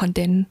video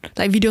content,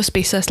 like video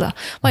spaces lah.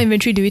 What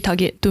inventory do we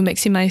target to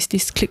maximize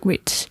these click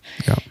rates?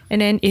 Yeah. And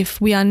then if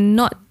we are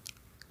not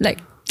like,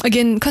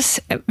 again, because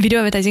video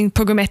advertising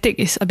programmatic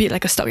is a bit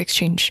like a stock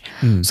exchange.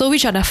 So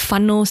which are the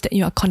funnels that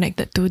you are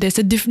connected to?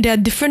 There are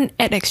different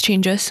ad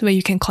exchanges where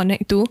you can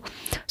connect to,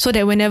 so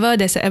that whenever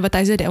there's an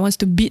advertiser that wants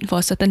to bid for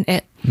a certain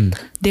ad,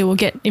 they will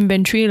get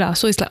inventory lah.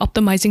 So it's like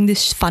optimizing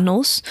these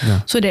funnels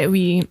so that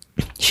we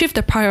shift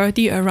the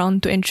priority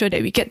around to ensure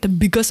that we get the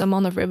biggest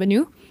amount of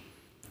revenue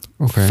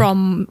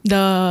from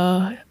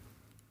the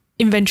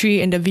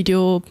inventory and the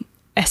video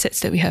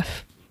assets that we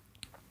have.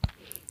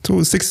 So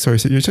you're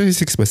saying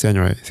 6%,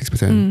 right?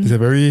 6%. Is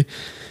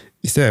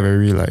that a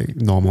very like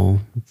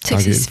normal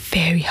target? 6 is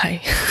very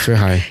high. It's very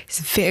high. It's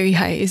very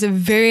high. It's a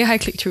very high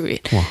click-through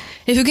rate. Wow.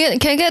 If you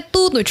can get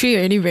 2 to 3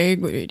 already, very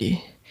good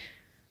already.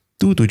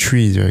 2 to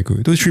 3 is very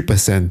good. 2 to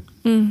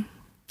 3%.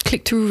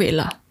 Click-through rate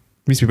lah.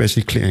 Means people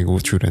actually click and go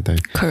through that time.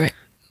 Correct.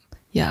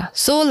 Yeah.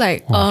 So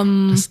like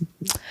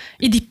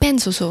it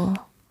depends also.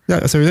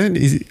 Yeah. So then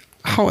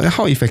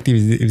how effective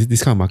is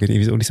this kind of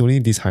marketing? If it's only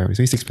this high,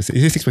 so 6%.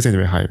 Is it 6%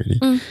 very high already?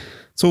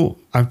 So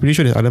I'm pretty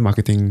sure there's other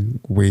marketing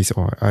ways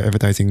or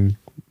advertising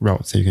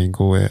routes that you can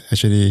go and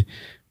actually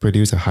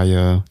produce a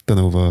higher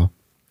turnover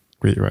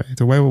rate, right?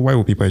 So why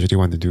would people actually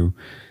want to do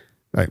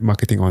like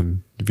marketing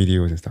on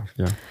videos and stuff?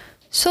 Yeah.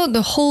 So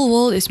the whole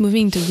world is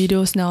moving into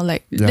videos now.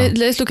 Like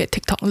let's look at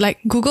TikTok. Like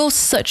Google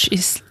search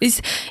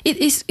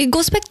it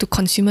goes back to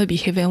consumer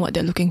behavior and what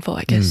they're looking for,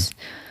 I guess.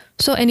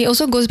 So, and it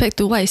also goes back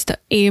to what is the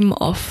aim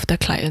of the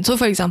client. So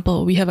for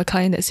example, we have a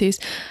client that says,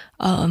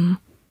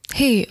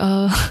 hey,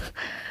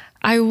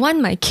 I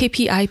want my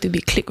KPI to be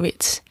click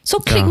rates. So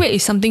click rate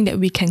is something that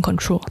we can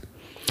control.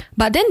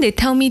 But then they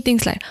tell me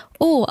things like,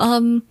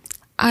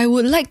 I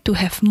would like to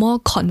have more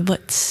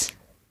converts.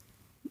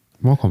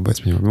 More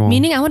converts,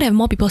 meaning I want to have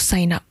more people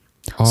sign up.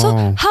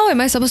 So how am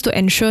I supposed to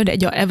ensure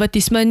that your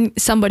advertisement,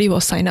 somebody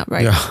will sign up,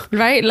 right? Yeah.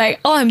 Right? Like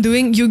all I'm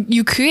doing,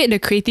 you create the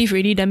creative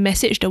already, the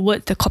message, the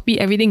word, the copy,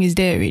 everything is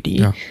there already.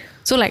 Yeah.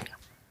 So like,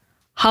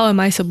 how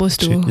am I supposed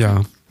to?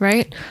 Yeah.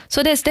 Right?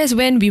 So that's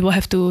when we will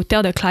have to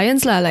tell the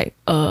clients lah, like,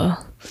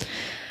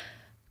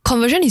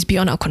 conversion is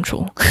beyond our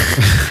control.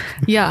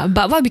 Yeah,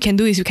 but what we can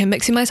do is we can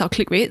maximize our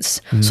click rates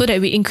so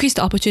that we increase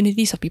the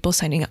opportunities of people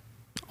signing up.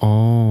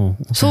 Oh.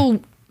 Okay. So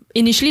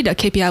initially the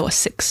KPI was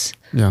 6.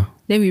 Yeah.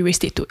 Then we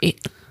raised it to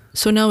 8.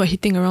 So now we're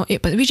hitting around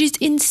 8%, which is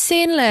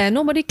insane leh.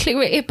 Nobody click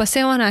rate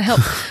 8% wanna help.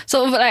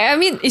 So like, I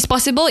mean, it's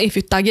possible if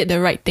you target the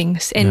right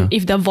things and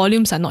if the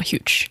volumes are not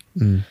huge.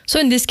 So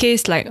in this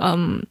case, like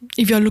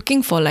if you're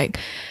looking for like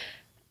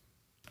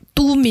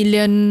 2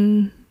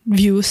 million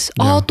views,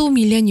 all 2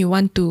 million you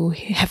want to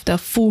have the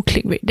full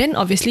click rate, then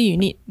obviously you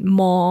need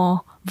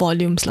more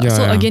volumes.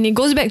 So again, it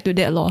goes back to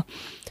that law.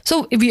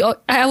 So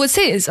I would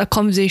say it's a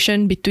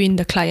conversation between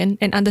the client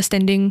and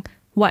understanding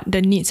what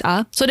the needs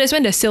are. So that's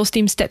when the sales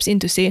team steps in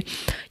to say,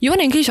 you want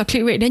to increase your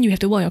click rate, then you have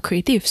to work on your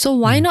creative. So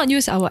why not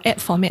use our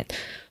ad format?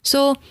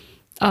 So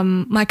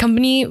my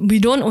company, we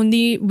not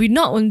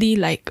only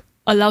like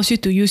allows you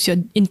to use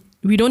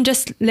we don't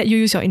just let you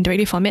use your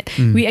interactive format.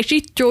 We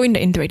actually throw in the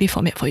interactive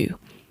format for you.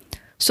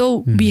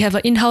 So we have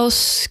an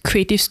in-house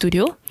creative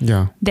studio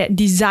that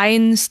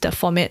designs the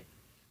format.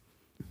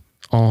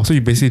 Oh, so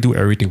you basically do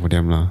everything for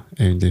them lah,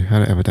 and they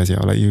have to advertise it.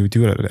 Or like you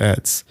do the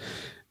ads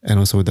and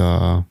also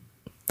the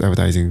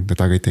advertising, the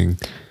targeting.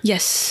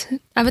 Yes,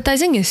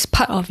 advertising is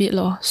part of it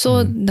lor.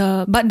 So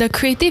but the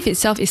creative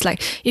itself is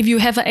like if you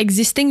have an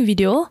existing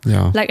video,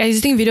 like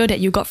existing video that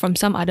you got from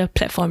some other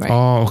platform, right?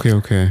 Oh,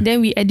 okay.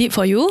 Then we edit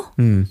for you.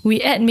 We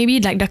add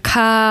maybe like the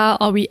car,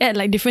 or we add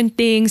like different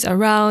things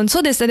around.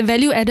 So there's the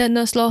value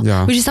addedness lor,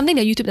 which is something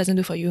that YouTube doesn't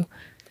do for you.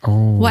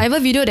 Oh.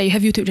 Whatever video that you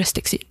have, YouTube just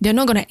takes it. They're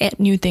not gonna add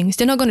new things.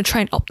 They're not gonna try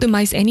and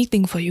optimize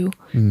anything for you.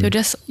 They'll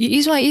just it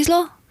is what it is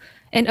lor.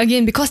 And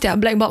again, because they are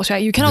black box,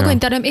 right? You cannot go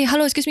and tell them, hey,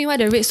 hello, excuse me, why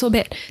the rate's so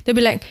bad? They'll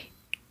be like,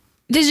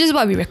 this is just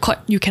what we record.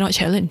 You cannot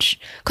challenge.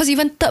 Because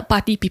even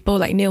third-party people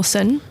like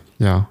Nielsen,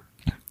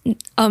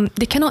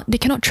 they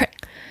cannot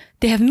track.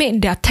 They have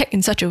made their tech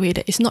in such a way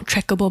that it's not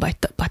trackable by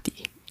third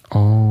party.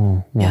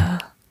 Oh, wow. Yeah.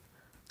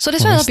 So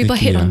that's why a lot of people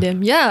hate on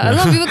them. Yeah, a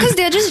lot of people, because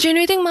they're just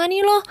generating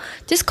money lor.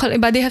 Just collect,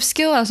 but they have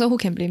skill, so who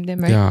can blame them,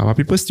 right? Yeah, but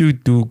people still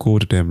do go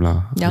to them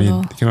lah. Yeah,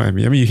 I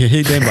mean, you can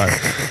hate them, but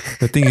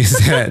the thing is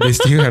that they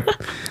still have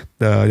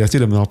they're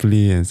still the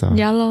monopoly and stuff.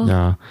 Yeah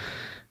lor.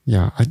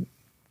 Yeah.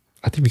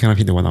 I think we kind of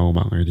hit the 1 hour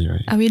mark already,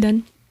 right? Are we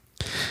done?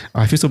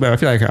 I feel so bad. I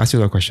feel like I can ask you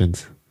a lot of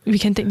questions. We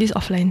can take this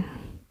offline.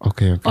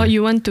 Okay. Or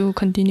you want to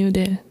continue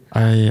there?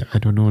 I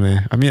don't know leh.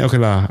 I mean, okay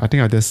lah. I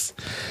think I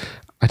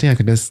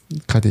can just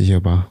cut it here,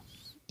 but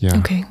yeah.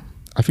 Okay.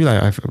 I feel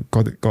like I've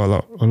got a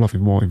lot of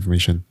more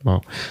information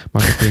about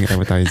marketing,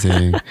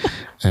 advertising,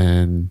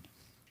 and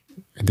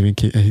doing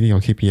your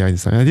KPI and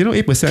stuff. I didn't know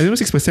 8%. I didn't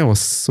know 6% was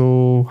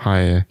so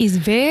high. It's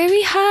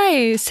very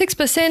high.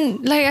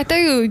 6%. Like I tell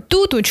you,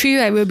 2 to 3,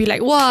 right, will be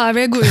like, wow,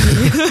 very good.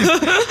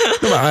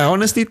 No, but I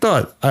honestly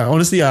thought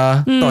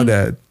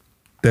that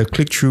the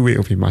click-through rate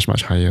will be much,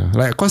 much higher.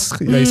 Like, cause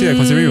like you said,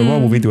 considering we're more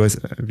moving towards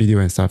video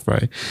and stuff,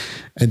 right?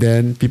 And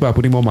then people are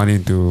putting more money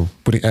into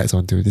putting ads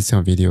onto this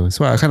kind of video.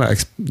 So I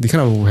they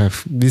kind of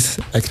have this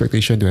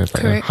expectation to have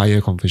like a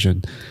higher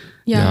conversion.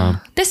 Yeah,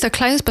 that's the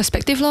client's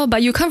perspective lor,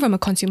 but you come from a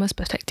consumer's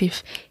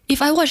perspective.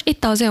 If I watch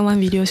 8,001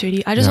 videos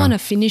already, I just want to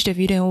finish the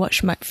video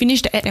and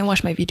finish the ad and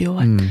watch my video.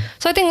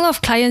 So I think a lot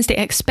of clients, they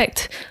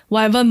expect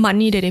whatever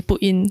money that they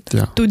put in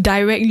to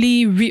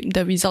directly reap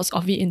the results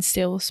of it in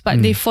sales,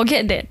 but they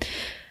forget that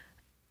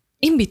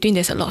in between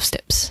there's a lot of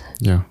steps.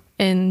 Yeah.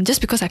 And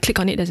just because I click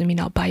on it doesn't mean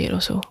I'll buy it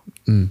also.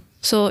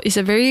 So it's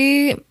a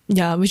very,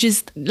 which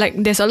is like,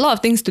 there's a lot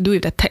of things to do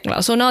with the tech.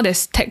 So now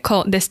there's tech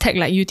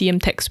like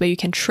UTM tags where you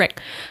can track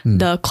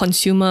the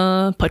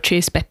consumer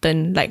purchase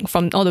pattern, like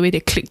from all the way they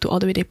click to all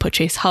the way they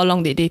purchase, how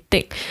long did they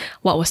take,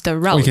 what was the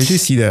route. Oh, you can actually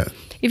see that.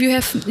 If you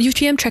have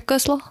UTM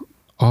trackers lor.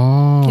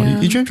 Oh,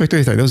 UTM tracker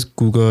is like those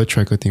Google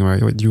tracker thing,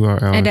 right? What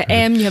URL. And the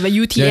M, you have a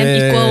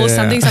UTM equals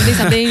something.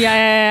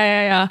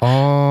 Yeah.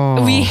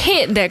 Oh. We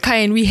hate that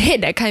kind.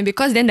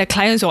 Because then the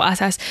clients will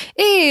ask us,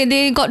 hey,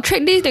 they got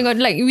tracked this, they got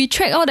like, we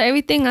track all the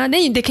everything. Then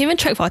they can even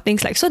track for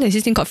things like, so there's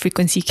this thing called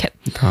frequency cap.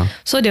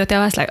 So they'll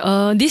tell us like,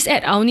 this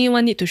ad, I only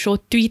want it to show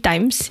 3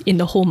 times in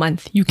the whole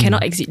month. You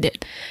cannot exceed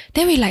that.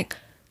 Then we like,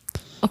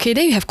 okay,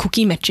 then you have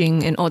cookie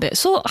matching and all that.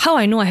 So how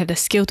I know I have the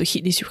skill to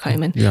hit this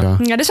requirement? Yeah,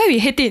 that's why we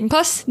hate it.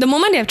 Because the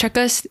moment they have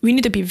trackers, we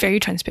need to be very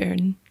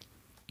transparent.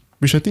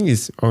 Which I think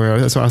is,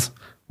 let's ask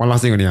one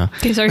last thing only.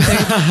 Okay, sorry.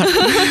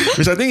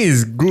 Which I think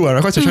is good, right?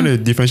 Because you're trying to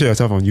differentiate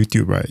yourself on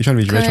YouTube, right? You're trying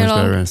to be very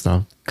transparent and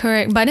stuff.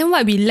 Correct. But then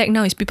what we lack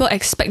now is people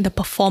expect the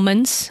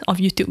performance of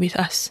YouTube with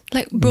us.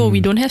 Like, bro, we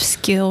don't have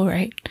skill,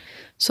 right?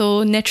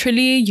 So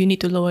naturally, you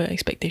need to lower your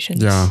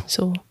expectations. Yeah.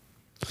 So,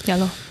 yeah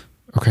lor.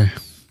 Okay.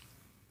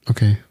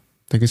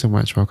 Thank you so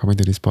much for coming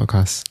to this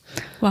podcast.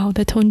 Wow,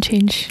 the tone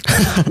changed.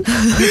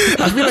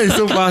 I feel like it's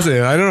so fast.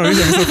 I don't know,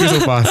 this episode feels so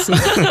fast.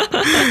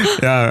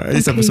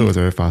 This episode was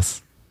very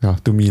fast. Yeah,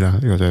 to me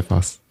it was very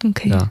fast.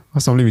 Okay. Yeah,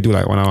 because normally we do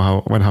like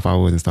 1.5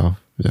 hours and stuff.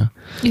 Yeah.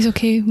 It's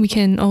okay. We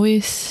can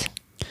always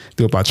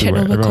do a part 2, Chat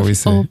right? over Everyone always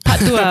say. Oh, part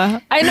 2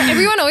 I know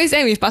everyone always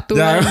end with part 2.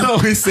 Yeah, everyone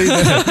always say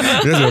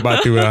that. Let's do a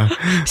part 2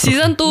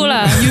 Season 2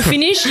 lah. You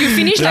finish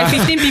like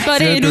 15 people,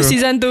 then you do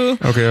season 2.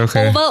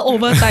 Okay.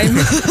 Over time.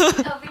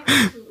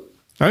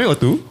 I mean, or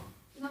 2?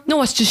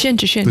 No, it's Zhishuan.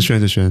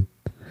 Zhishuan.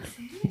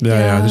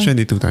 Yeah, Zhishuan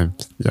did 2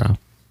 times.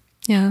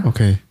 Yeah.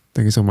 Okay.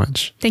 Thank you so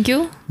much. Thank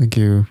you.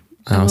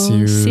 I'll see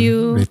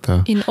you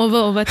later. In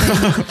over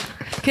time.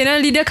 Okay, now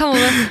Lydia come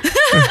over.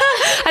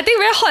 I think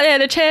very hot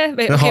the chair.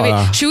 Wait,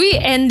 should we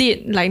end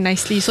it like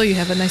nicely so you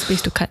have a nice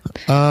place to cut?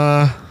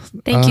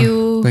 Thank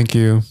you. Thank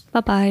you.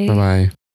 Bye-bye. Bye-bye.